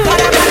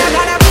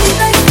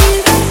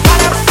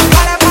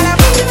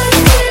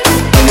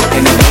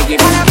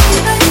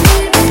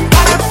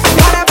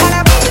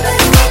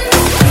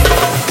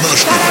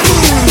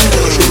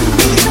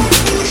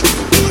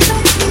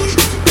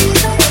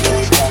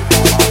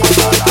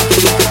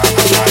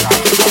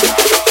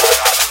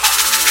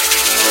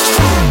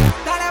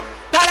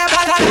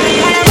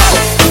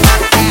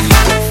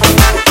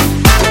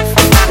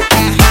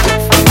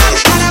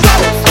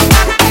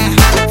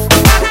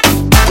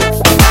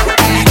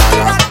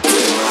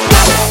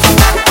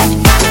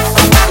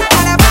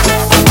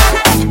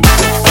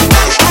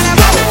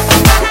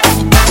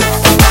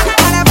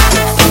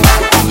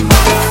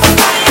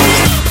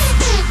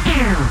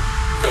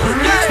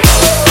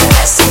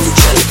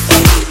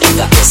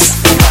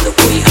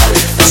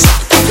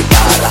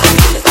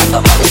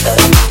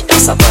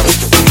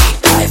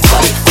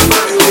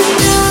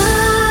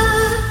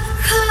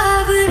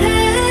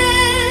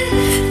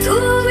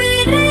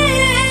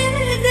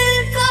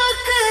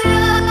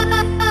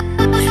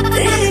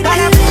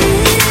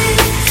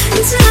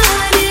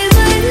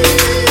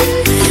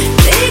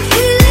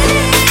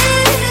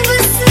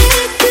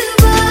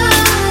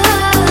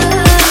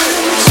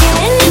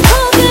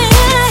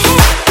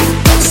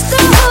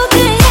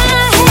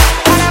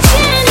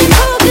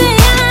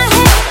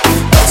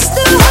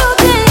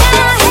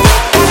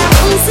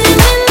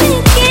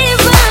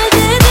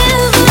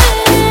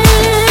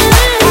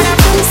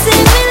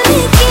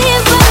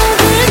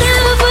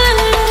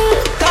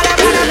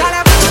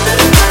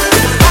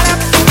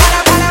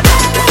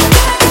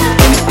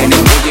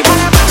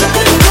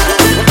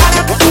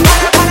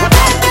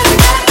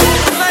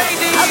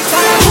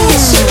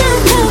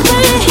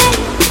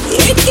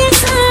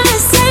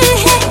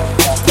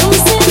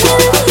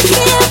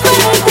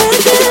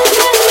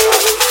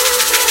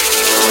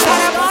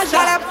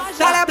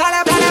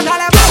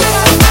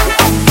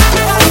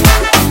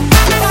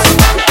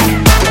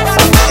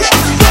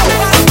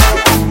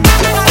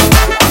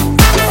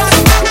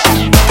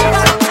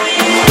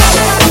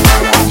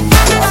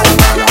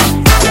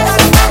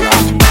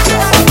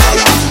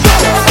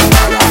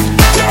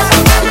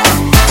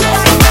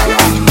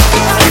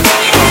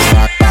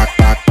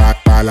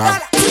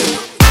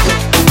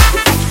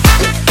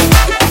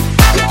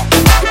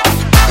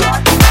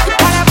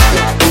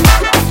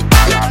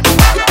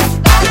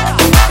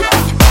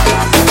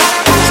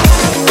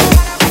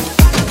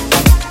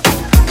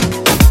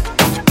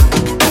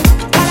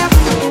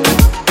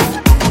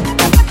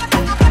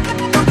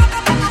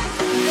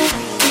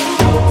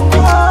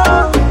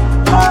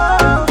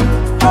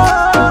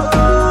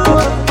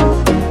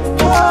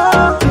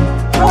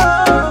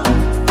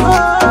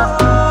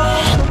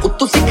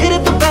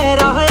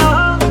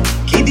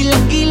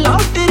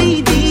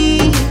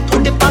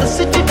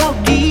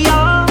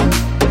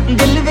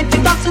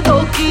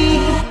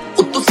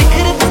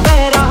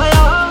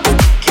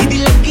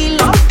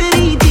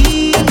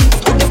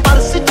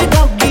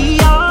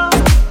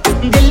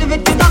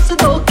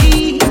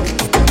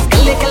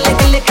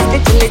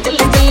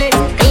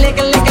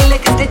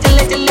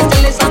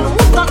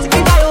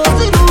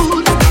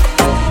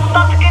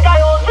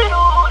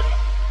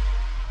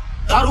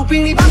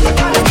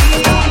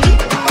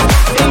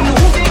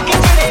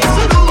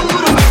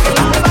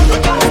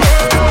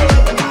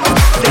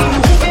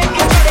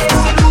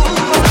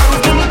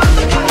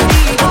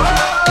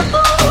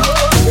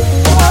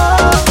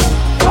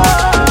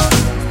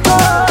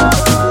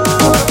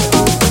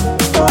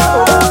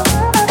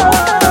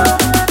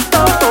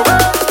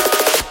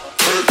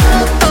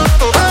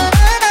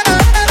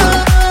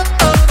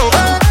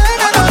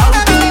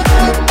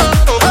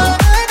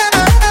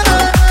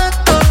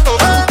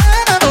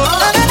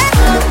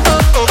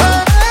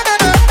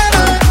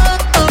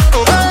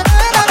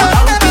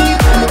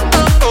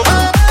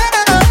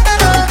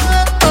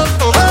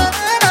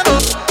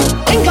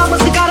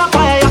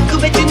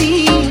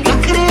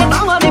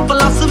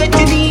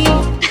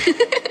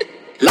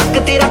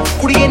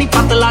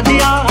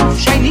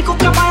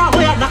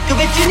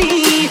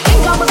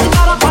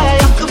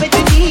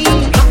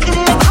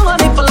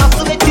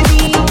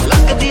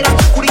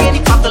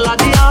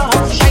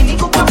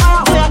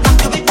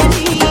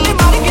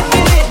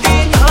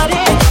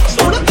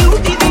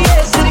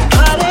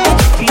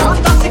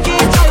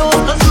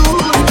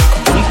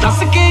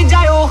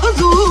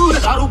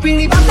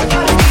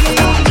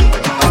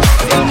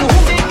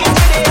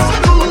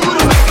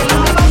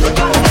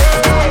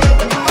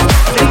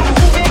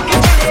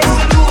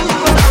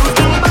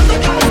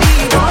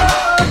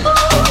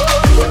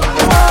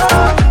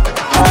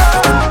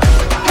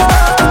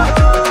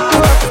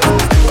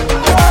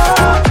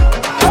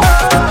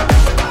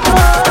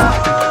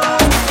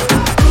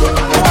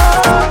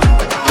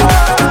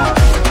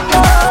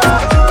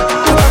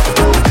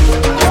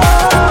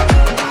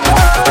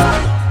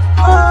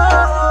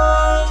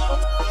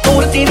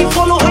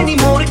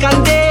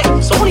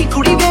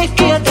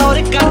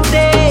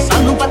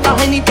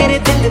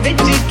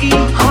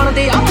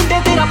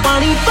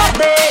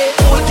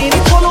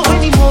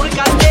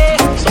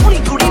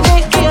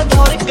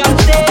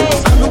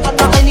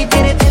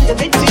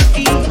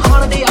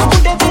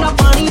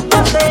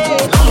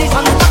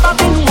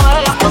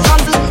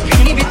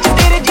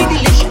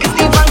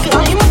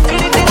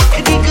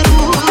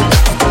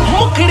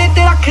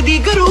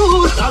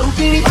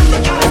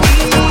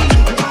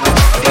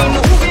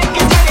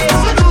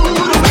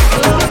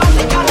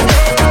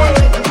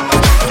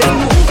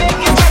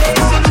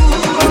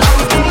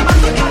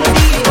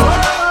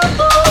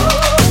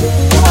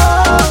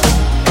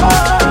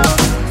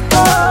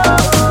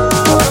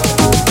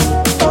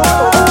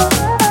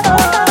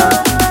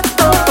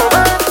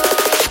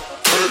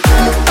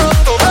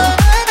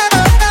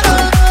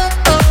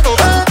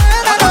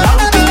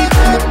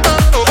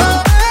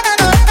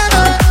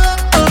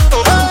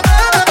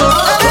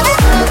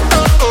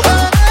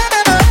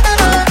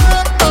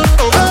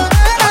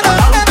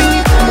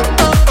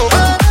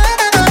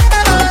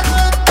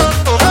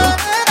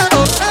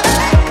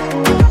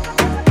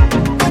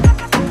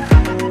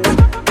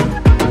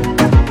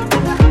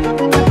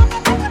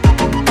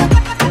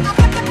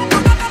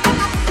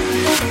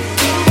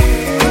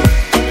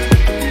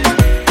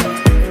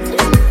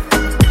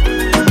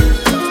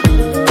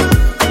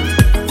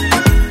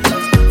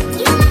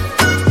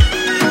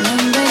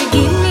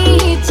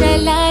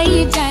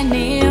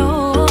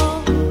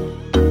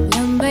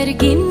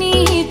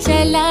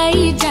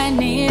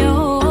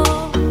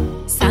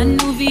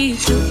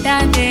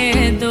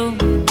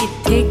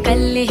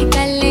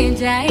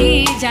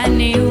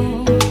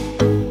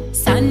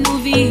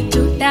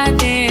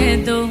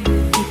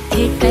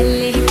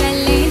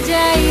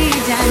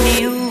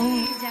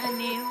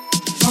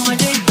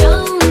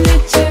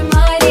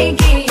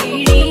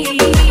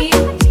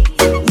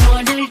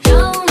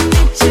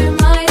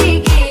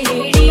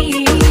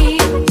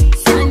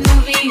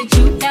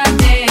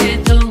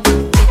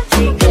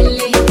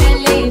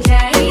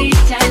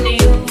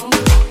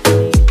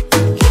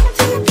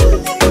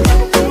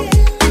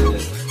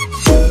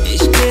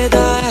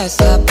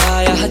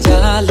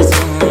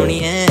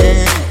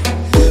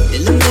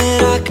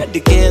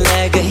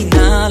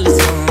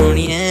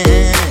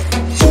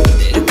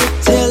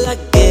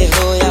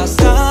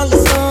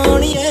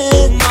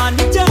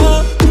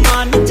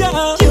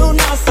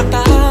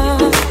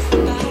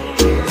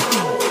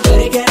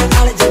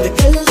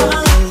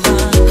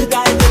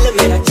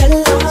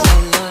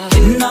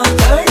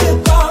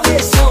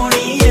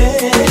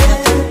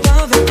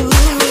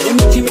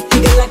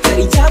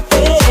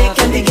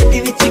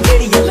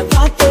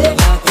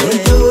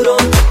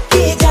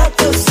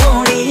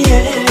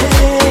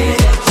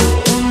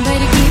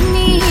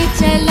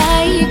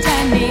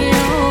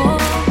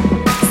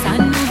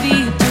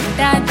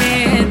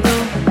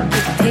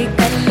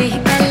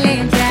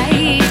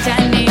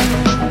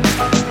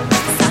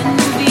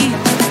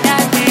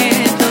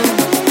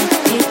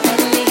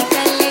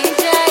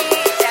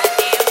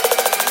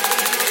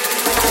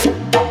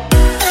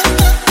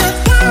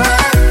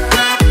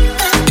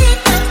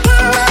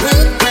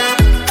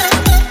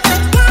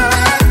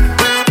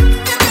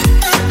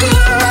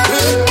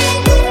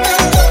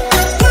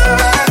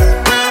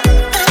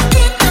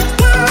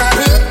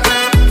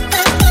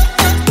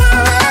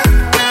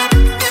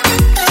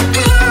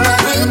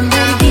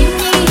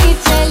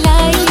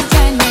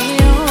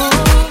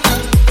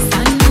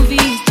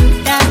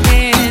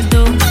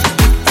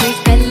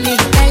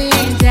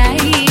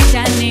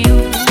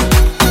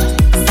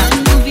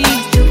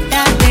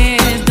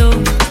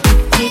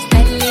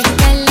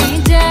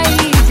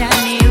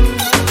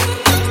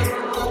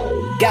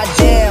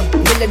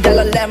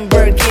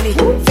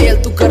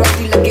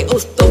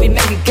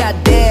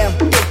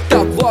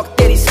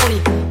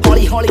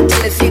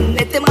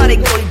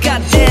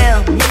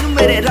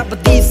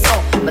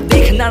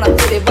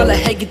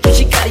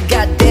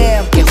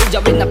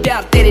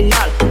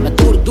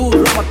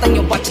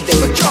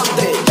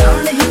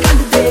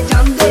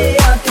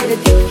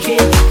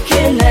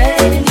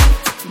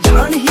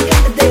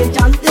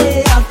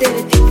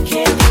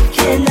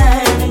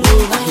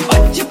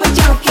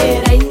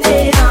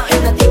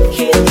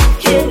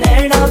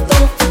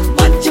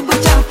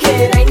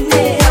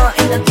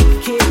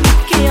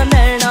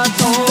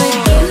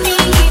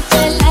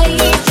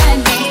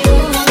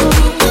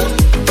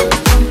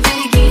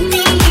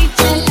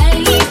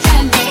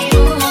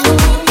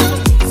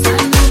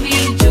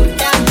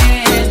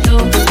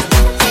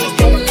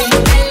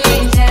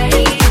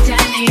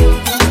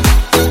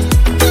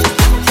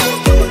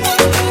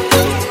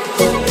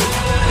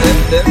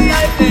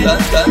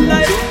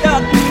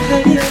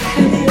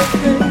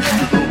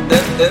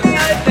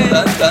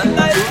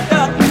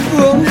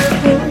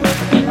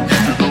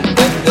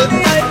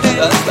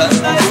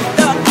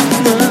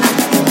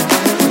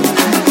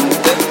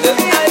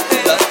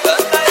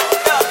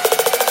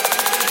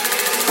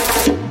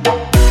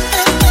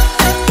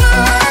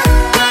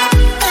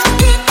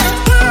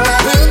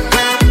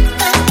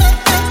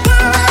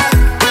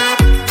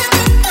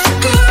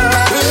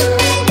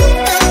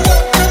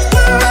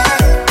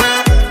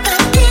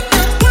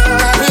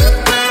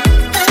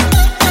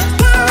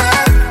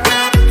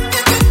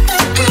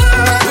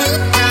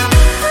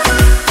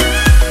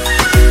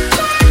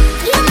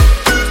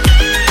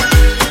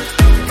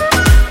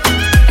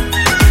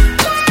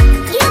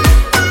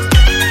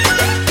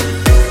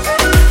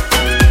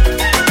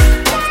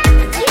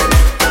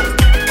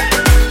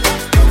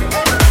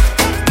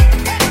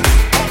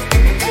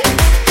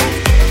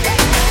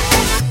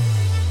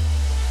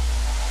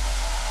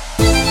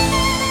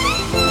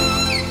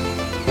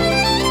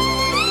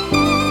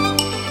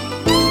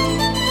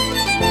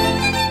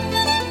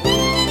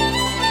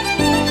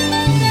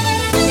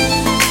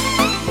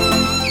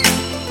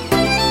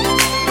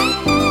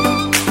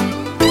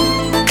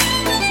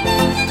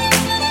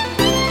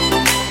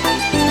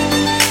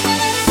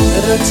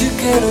 रच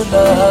के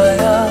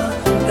रुलाया,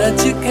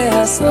 रच के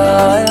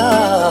हंसाया,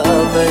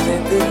 मैंने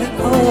दिल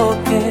खो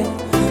के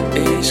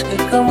इश्क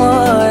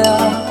कमाया।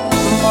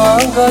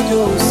 मांगा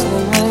जो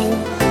उसने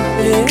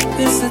एक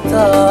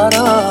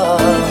सितारा,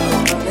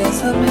 हमने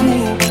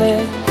ज़मीं पे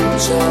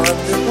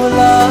चाँद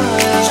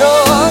बुलाया। जो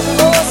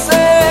आँखों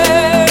से,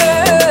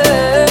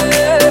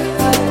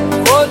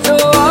 वो जो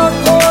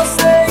आँखों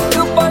से एक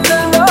पल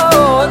ना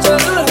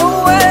ओझल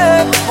हुए,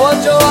 वो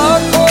जो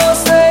आँखों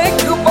से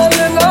एक पल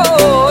ना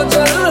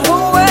ओझल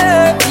हुए,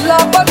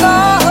 लापता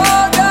हो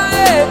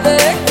गए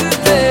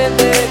देखते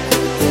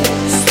देखते।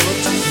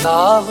 सोचता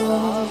हूँ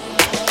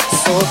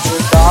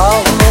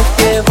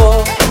कि वो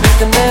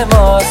कितने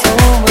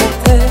मासूम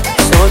थे,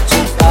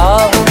 सोचता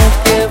हूँ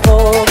कि वो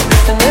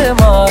कितने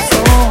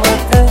मासूम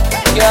थे।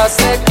 क्या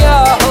से क्या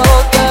हो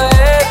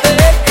गए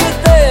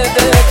देखते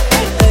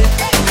देखते।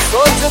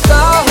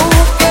 सोचता हूँ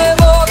कि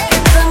वो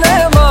कितने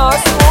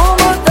मासूम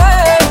थे,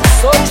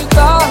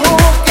 सोचता हूँ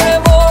कि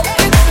वो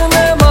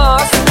कितने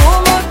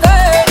मासूम थे।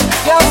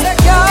 क्या से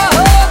क्या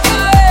हो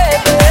गए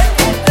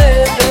देखते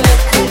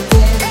देखते।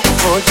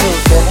 वो जो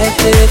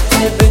कहते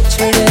थे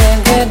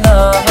बिछड़ेंगे ना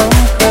हम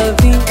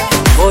कभी,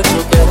 वो जो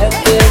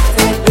कहते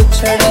थे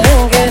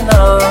बिछड़ेंगे ना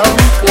हम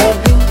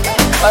कभी,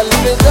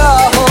 अलविदा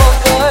हो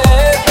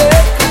गए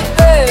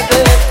देखते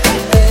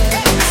देखते।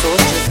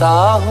 सोचता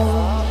हूँ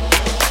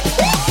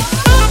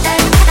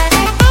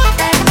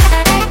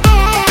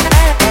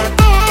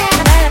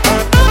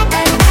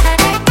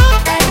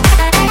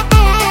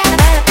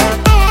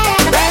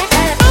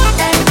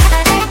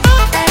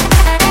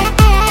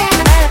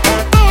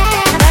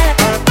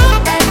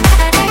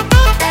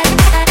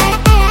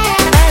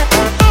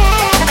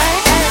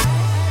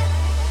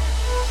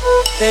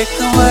एक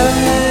मैं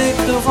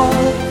एक वो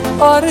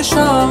और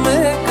शाम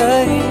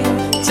कहीं,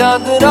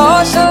 चाँद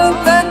रोशन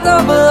थे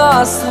तब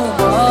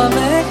आसमां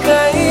में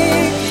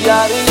कहीं।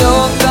 यारियों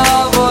का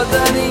वो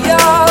दरिया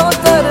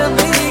उतर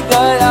भी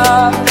गया,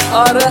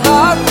 और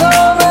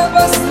हाथों में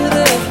बस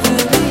रेत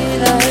भी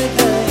रह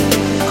गई।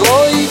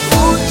 कोई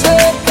पूछे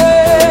के,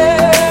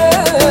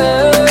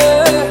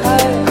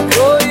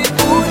 कोई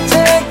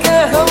पूछे के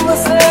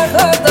हमसे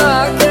खता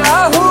क्या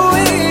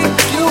हुई,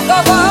 क्यों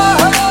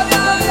तबाह हो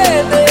गए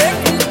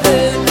देखते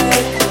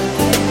देखते।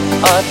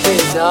 आते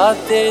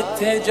जाते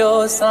थे जो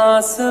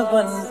सांस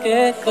बन के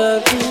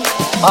कभी,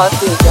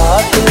 आते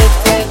जाते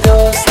थे जो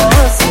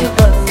सांस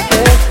बन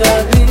के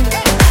कभी,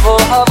 वो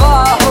हवा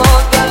हो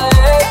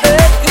गए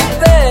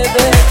देखते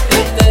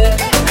देखते।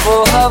 वो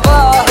हवा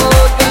हो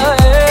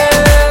गए,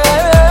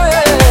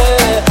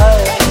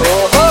 ओ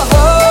हो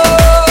हो,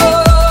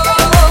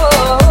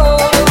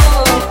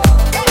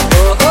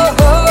 ओ हो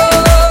हो।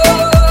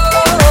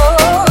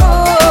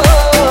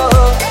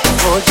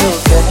 वो जो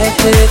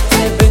कहते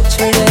थे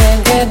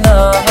बिछड़ेंगे ना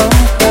हम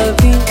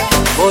कभी,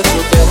 वो जो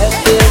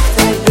कहते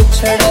थे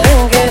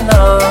बिछड़ेंगे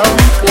ना हम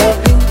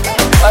कभी,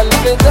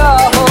 अलविदा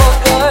हो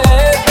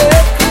गए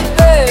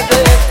देखते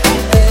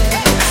देखते।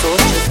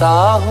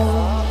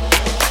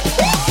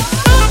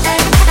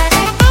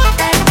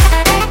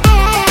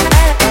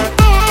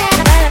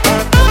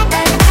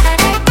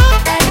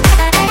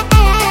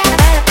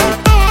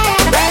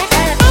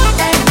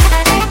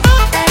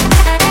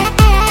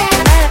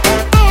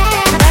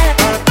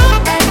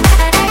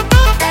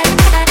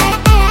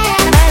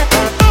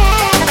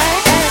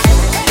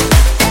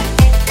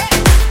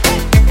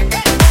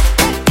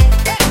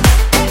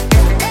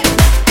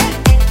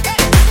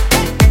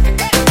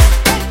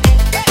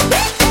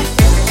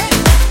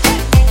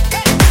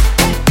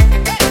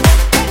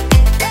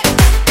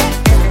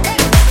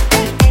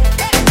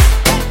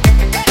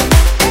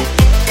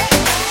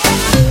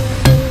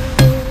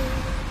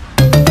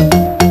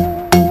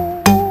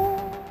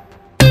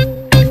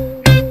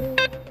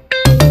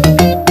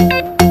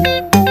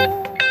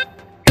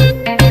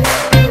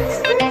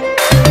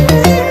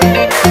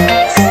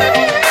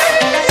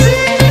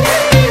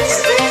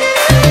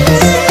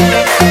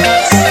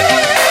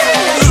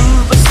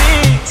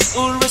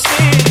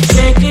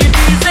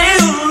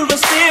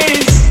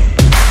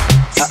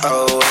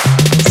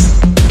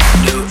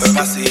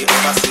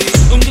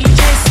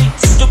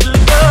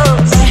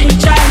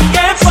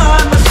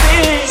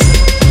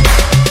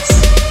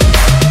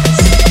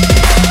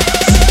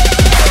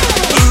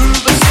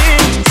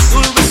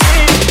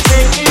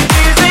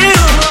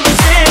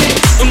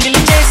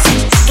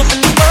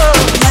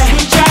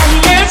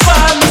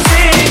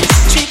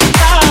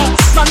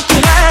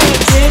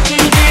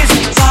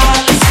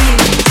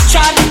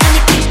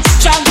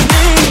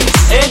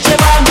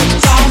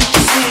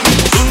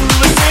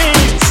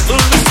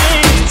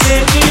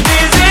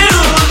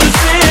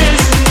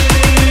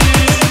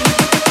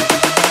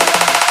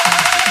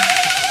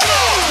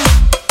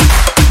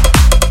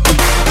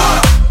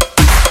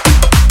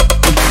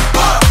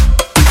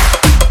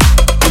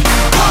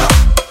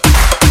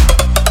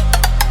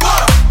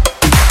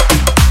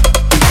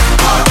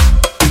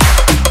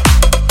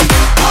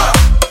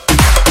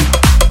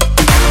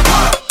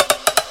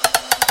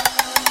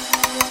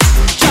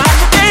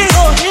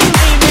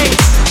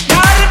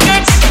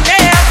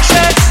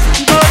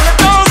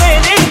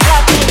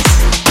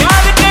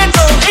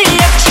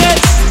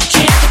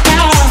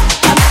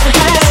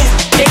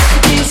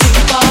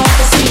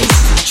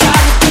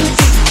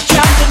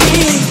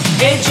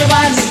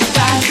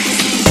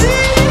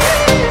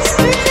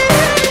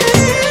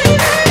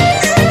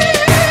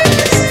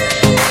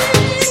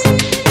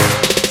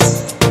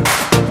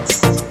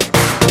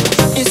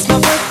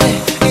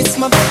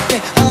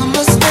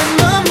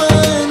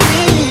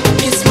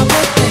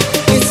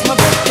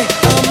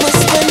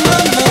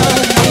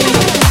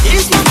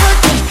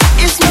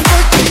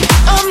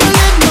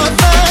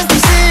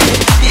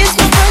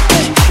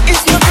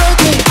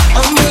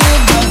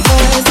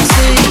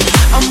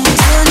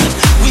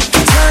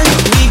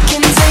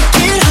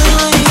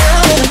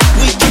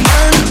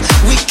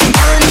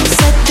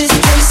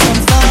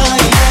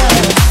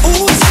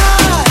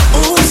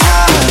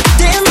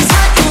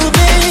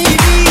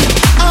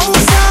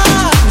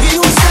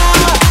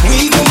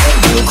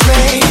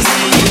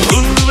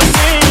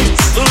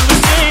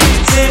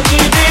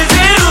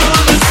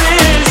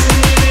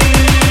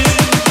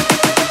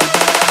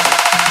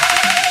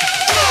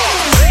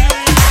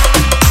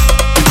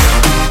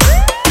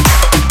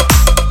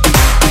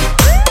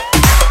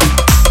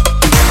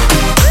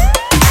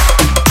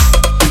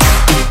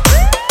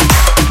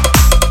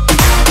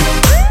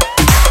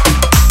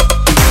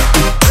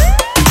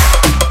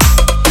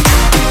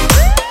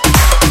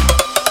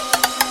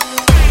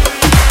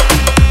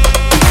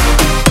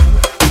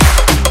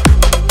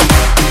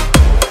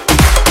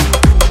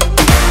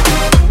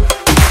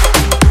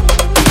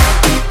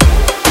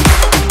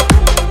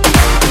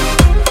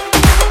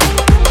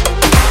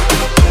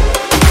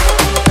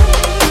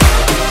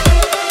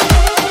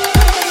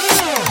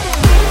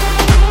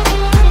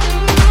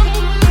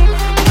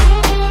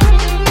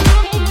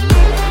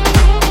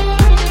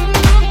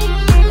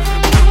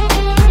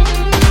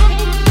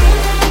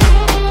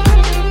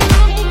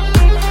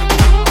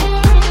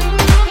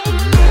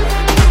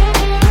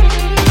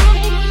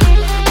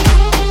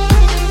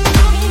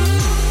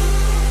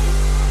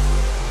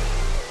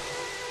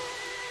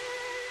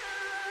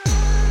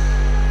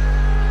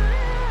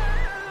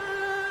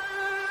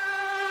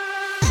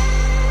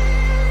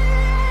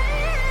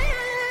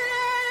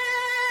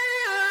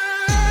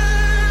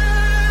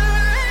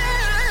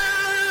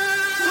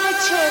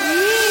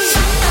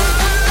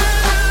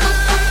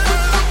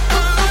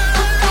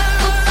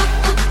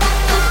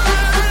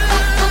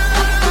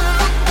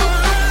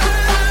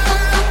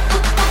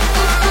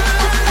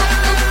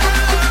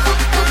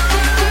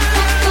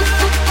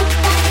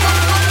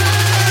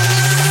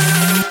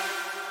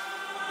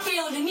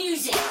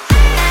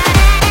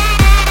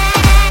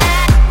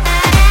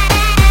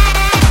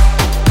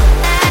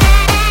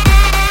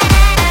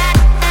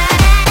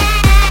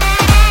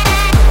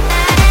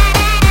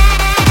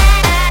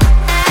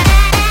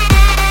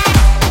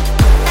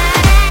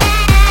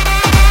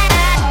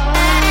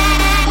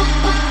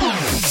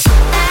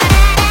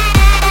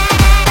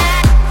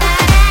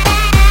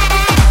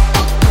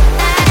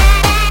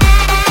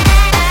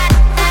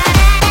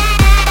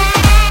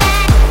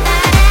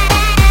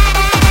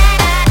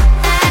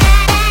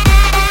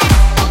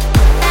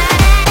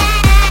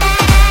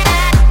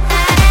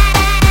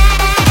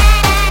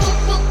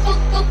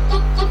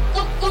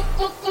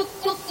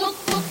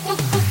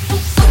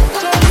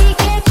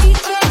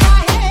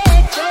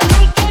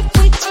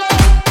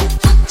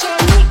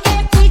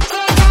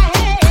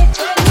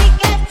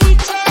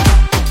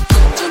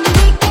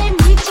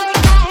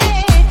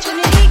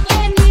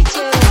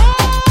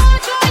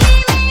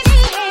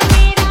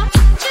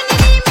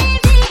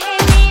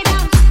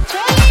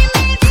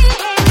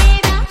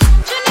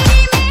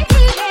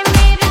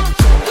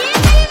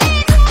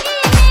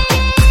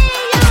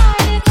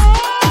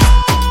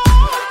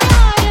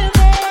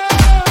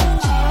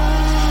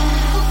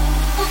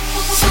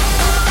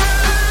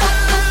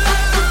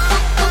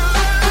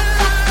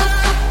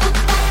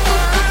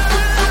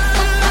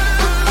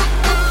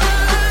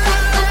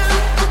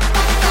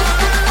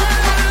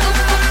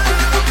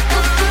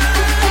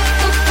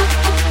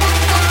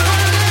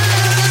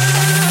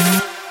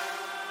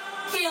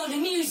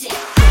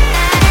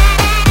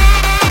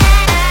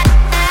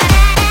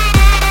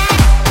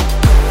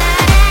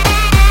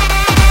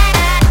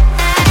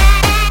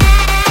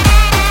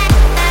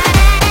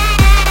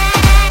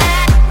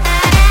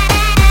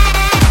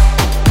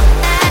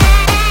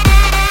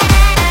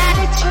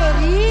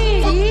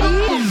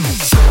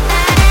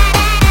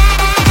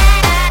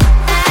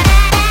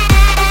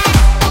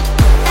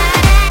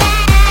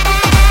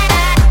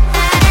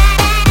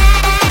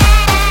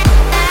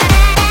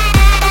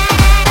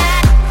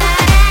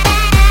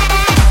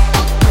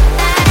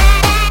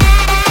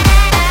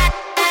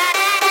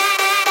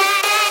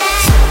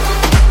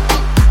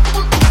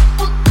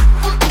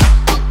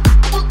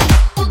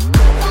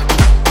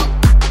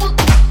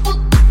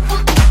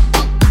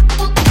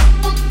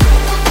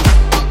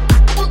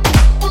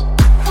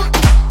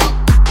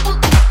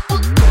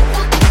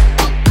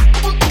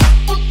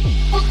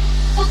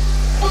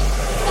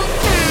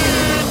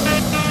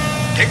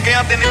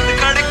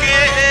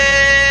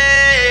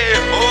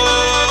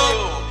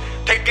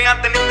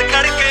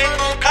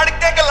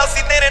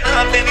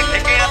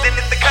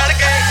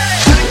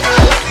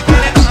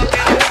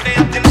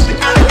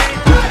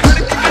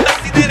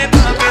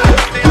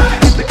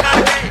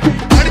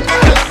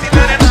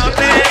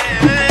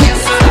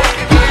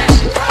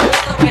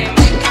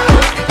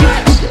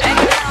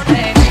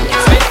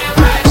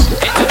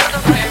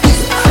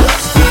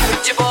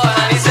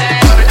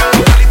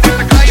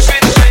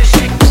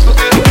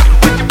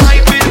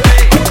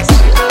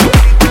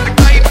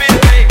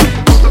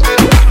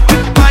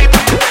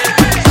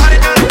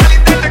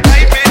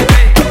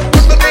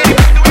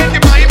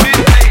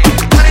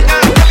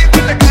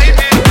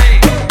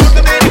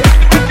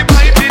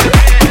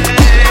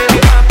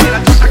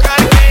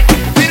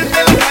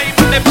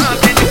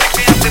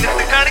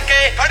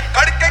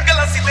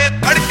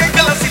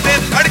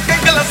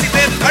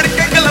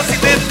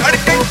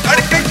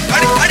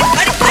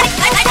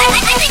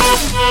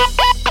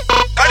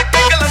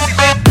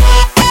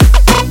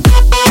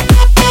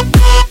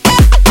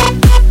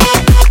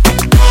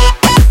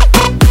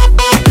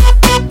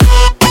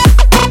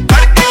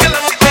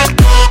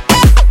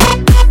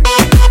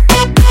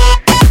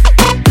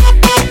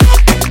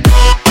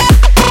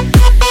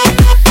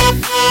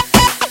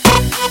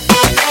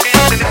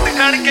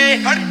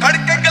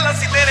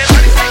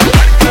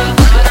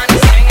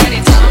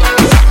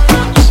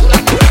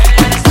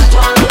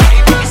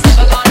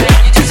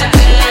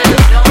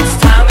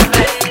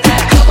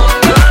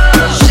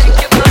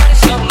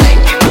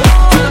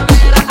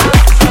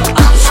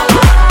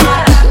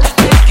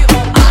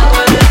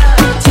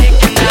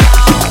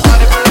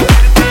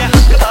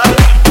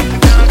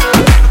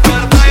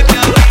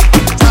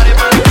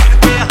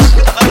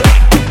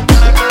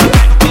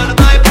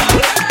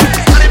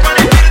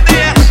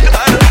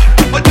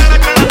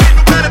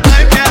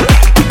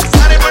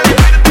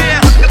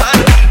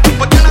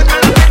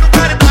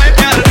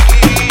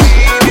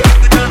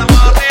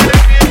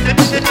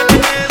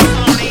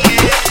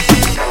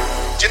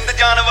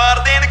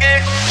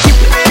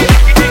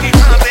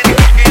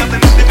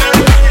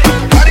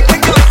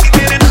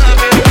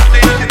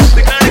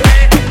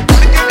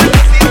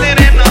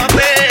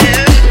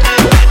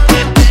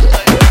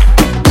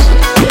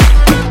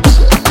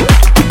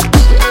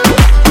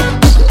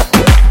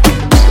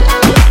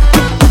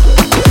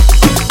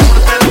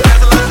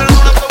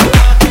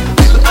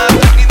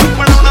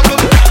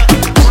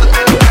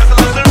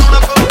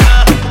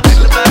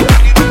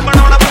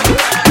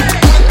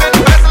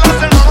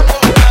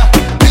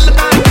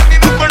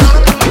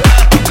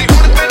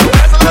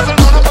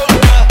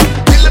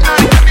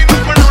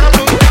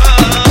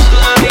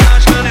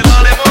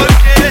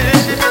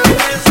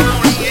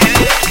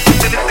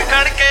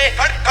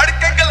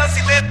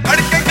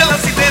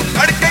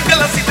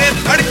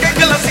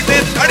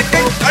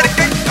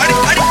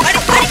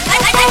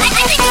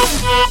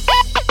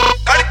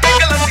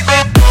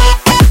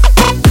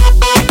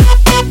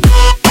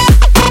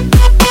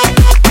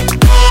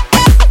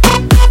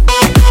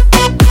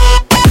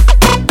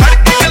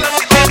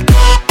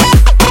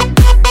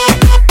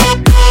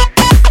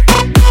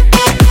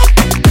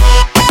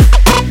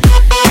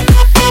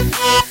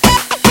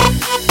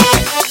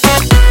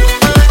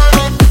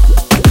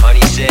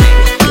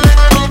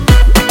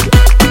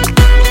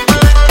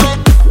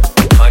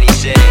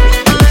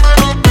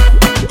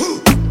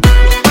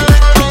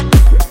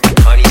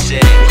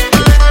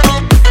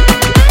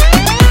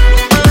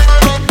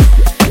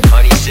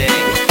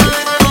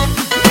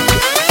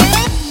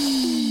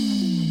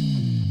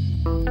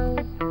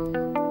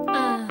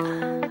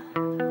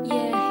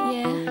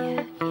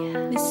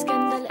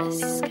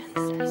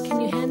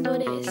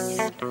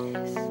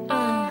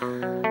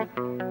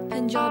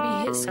 Punjabi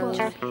hit squad,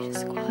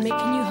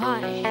 making you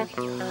high.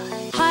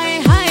 High,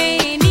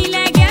 high, नी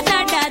ले गया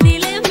साडा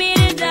दिल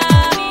मेरे दा.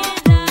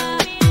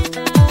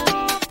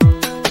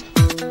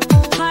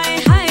 High,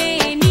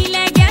 high, नी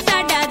ले गया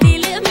साडा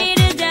दिल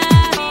मेरे दा.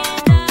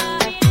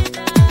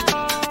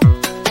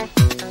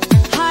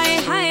 High,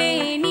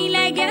 high, नी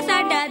ले गया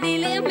साडा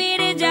दिल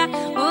मेरे जा.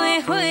 ओए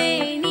होए,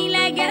 नी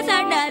ले गया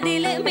साडा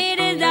दिल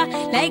मेरे जा.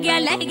 ले गया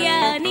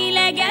नी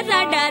ले गया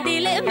साडा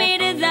दिल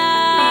मेरे जा.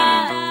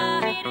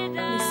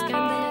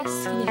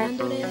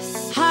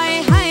 हाय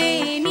हाय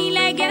नी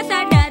ले गया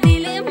साडा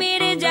दिल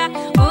मेरे जा.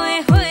 ओए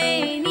होए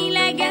नी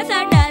ले गया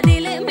साडा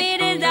दिल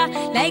मेरे जा.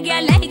 ले गया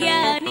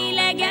नी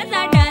ले गया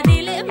साडा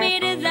दिल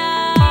मेरे जा.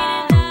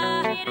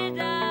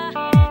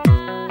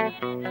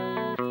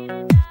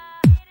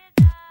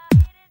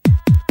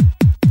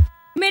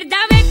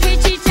 मिर्दा वेखे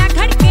शीशा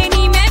खड़के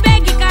नी मैं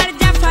बैग कर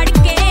जा फड़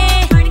के.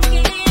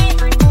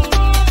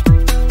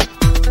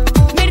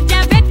 मिर्दा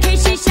वेखे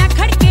शीशा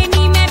खड़के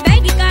नी मैं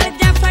बैग कर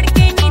जा फड़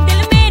के. नी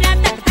दिल मेरा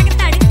तक तक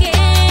तड़के.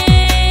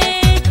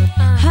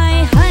 हाय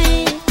हाय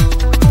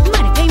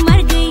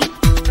मर गई.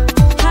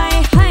 हाय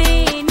हाय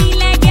नी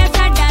ले गया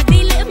साडा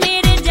दिल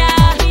मेरे जा.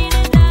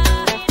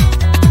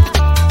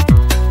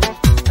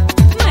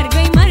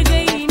 मर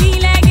गई नी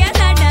ले गया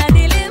साडा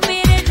दिल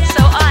मेरे जा.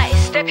 So I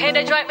step in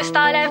the joint with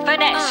style and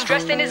finesse.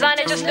 Dressed in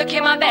designer, just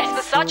looking my best.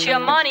 Versace,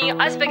 Armani,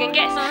 I speak and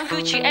guess.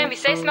 Gucci, Envy,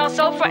 say smell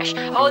so fresh.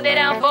 Hold it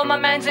down for my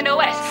mans in the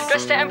west.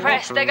 Dressed to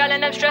impress, they got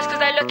them stressed cause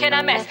they looking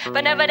a mess.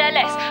 But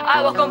nevertheless,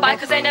 I walk on by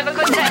cause they never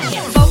could test.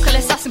 Vocal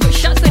assassin, put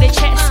shots to the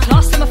chest.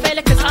 Class to my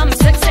failure cause I'm a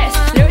success.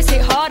 Lyrics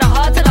hit hard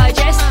to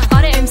digest.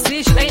 All the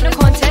MCs, you ain't no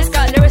contest.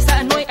 Got lyrics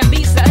that annoy and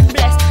beats that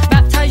bless.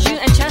 Baptize you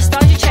and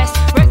chastise your chest.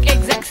 Work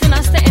execs and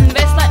us to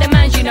invest like the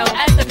mans you know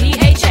as the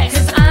PHS.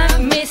 Cause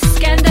I'm Miss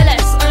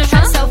Scandalous. On a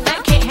track so fat,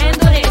 can't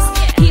handle this.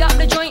 Heat up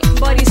the joint,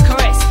 body's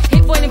caress.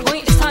 Hit boiling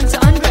point, it's time to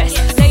undress.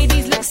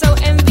 Ladies look so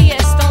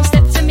envious. Don't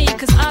step to me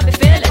cause I'll be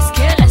fearless,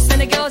 careless. And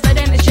the girls are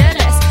them is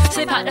jealous.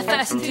 Slip out the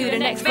first into the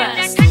next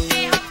verse.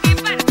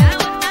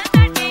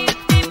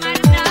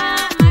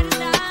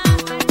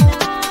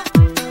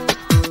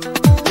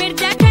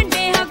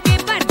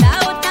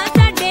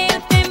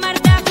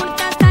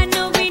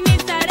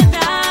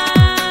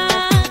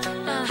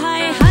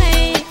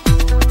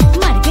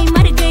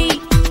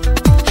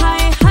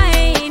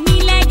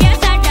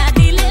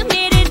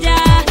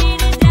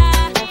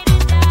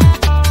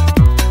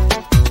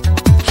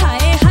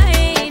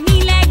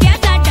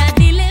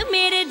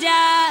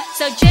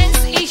 So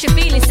gents, ease your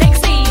feeling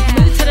sexy.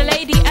 Move to the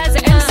lady as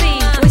an MC.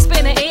 Whisper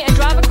in her ear and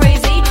drive her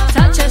crazy.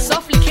 Touch her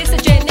softly, kiss her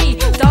gently.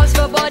 Dance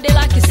for her body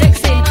like you're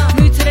sexing.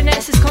 Move to the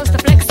next is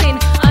constant flexing.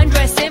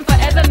 Undressing,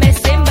 forever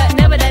messing. But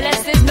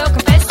nevertheless, there's no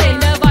confessing.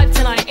 The vibe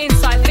tonight,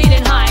 inside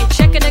feeling high.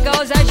 Checking the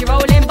girls as you're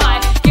rolling by.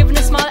 Giving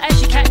a smile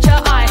as you catch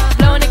her eye.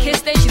 Blowing a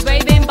kiss, then she's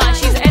waving by.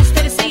 She's S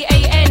to the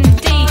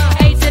C-A-N-D.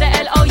 A to the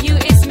L-O-U,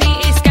 it's me,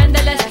 it's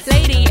scandalous.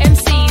 Lady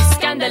MC,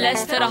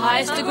 scandalous to the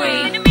highest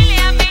degree.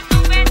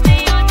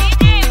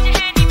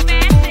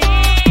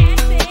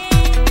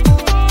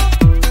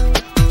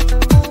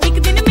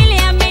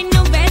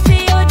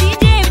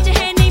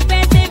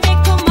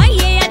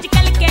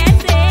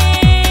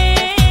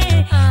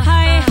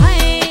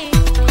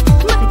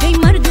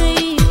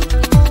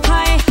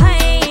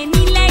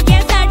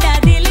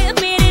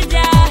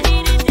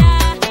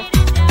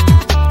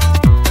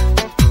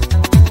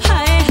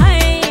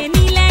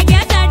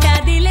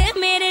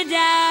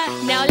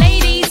 Now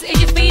ladies, is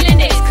you feeling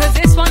this? Cause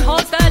this one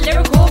holds the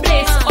lyrical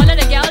bliss. All of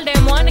the gal,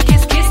 them wanna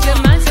kiss. The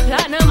man's a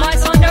platinum,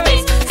 ice on the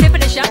wrist.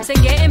 Sipping the shots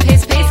and getting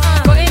pissed.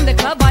 Got in the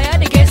club, I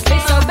had the guest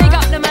list. So big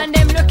up the man,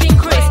 them looking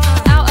crisp.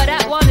 Out of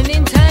that one and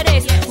into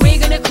this. We're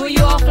gonna cool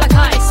you off like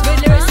ice.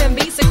 With lyrics and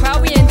beats, the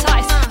crowd we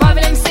entice.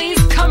 Rival MCs,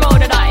 come roll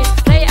the dice.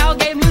 Play our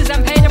game, lose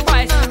and pay the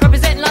price.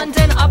 Represent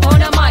London up on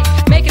the mic.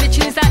 Making the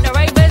tunes that the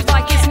ravers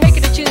like. It's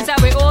making the tunes that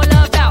we all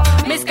about.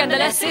 Miss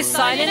Scandalous is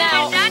signing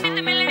out.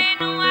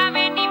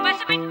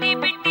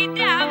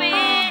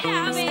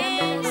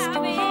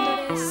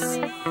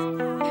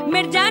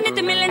 Mirjan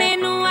ते मिलने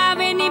नू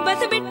आवे नी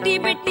बस बिट्टी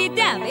बिट्टी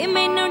जावे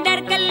मैनू डर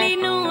कल्ली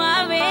नू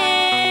आवे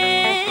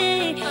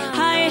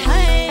हाय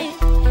हाय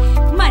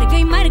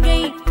मर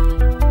गई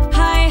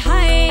हाय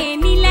हाय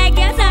नी ले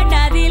गया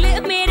साडा दिल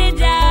मेरे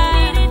जा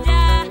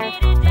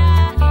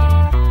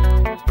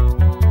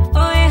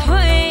ओए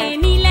होए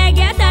नी ले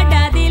गया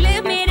साडा दिल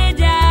मेरे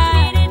जा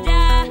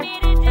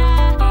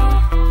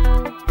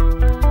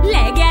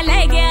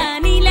ले गया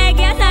नी ले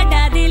गया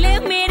साडा दिल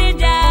मेरे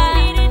जा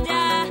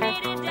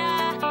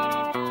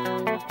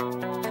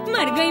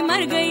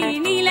मर गई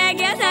नी ले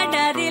गया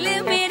साडा दिल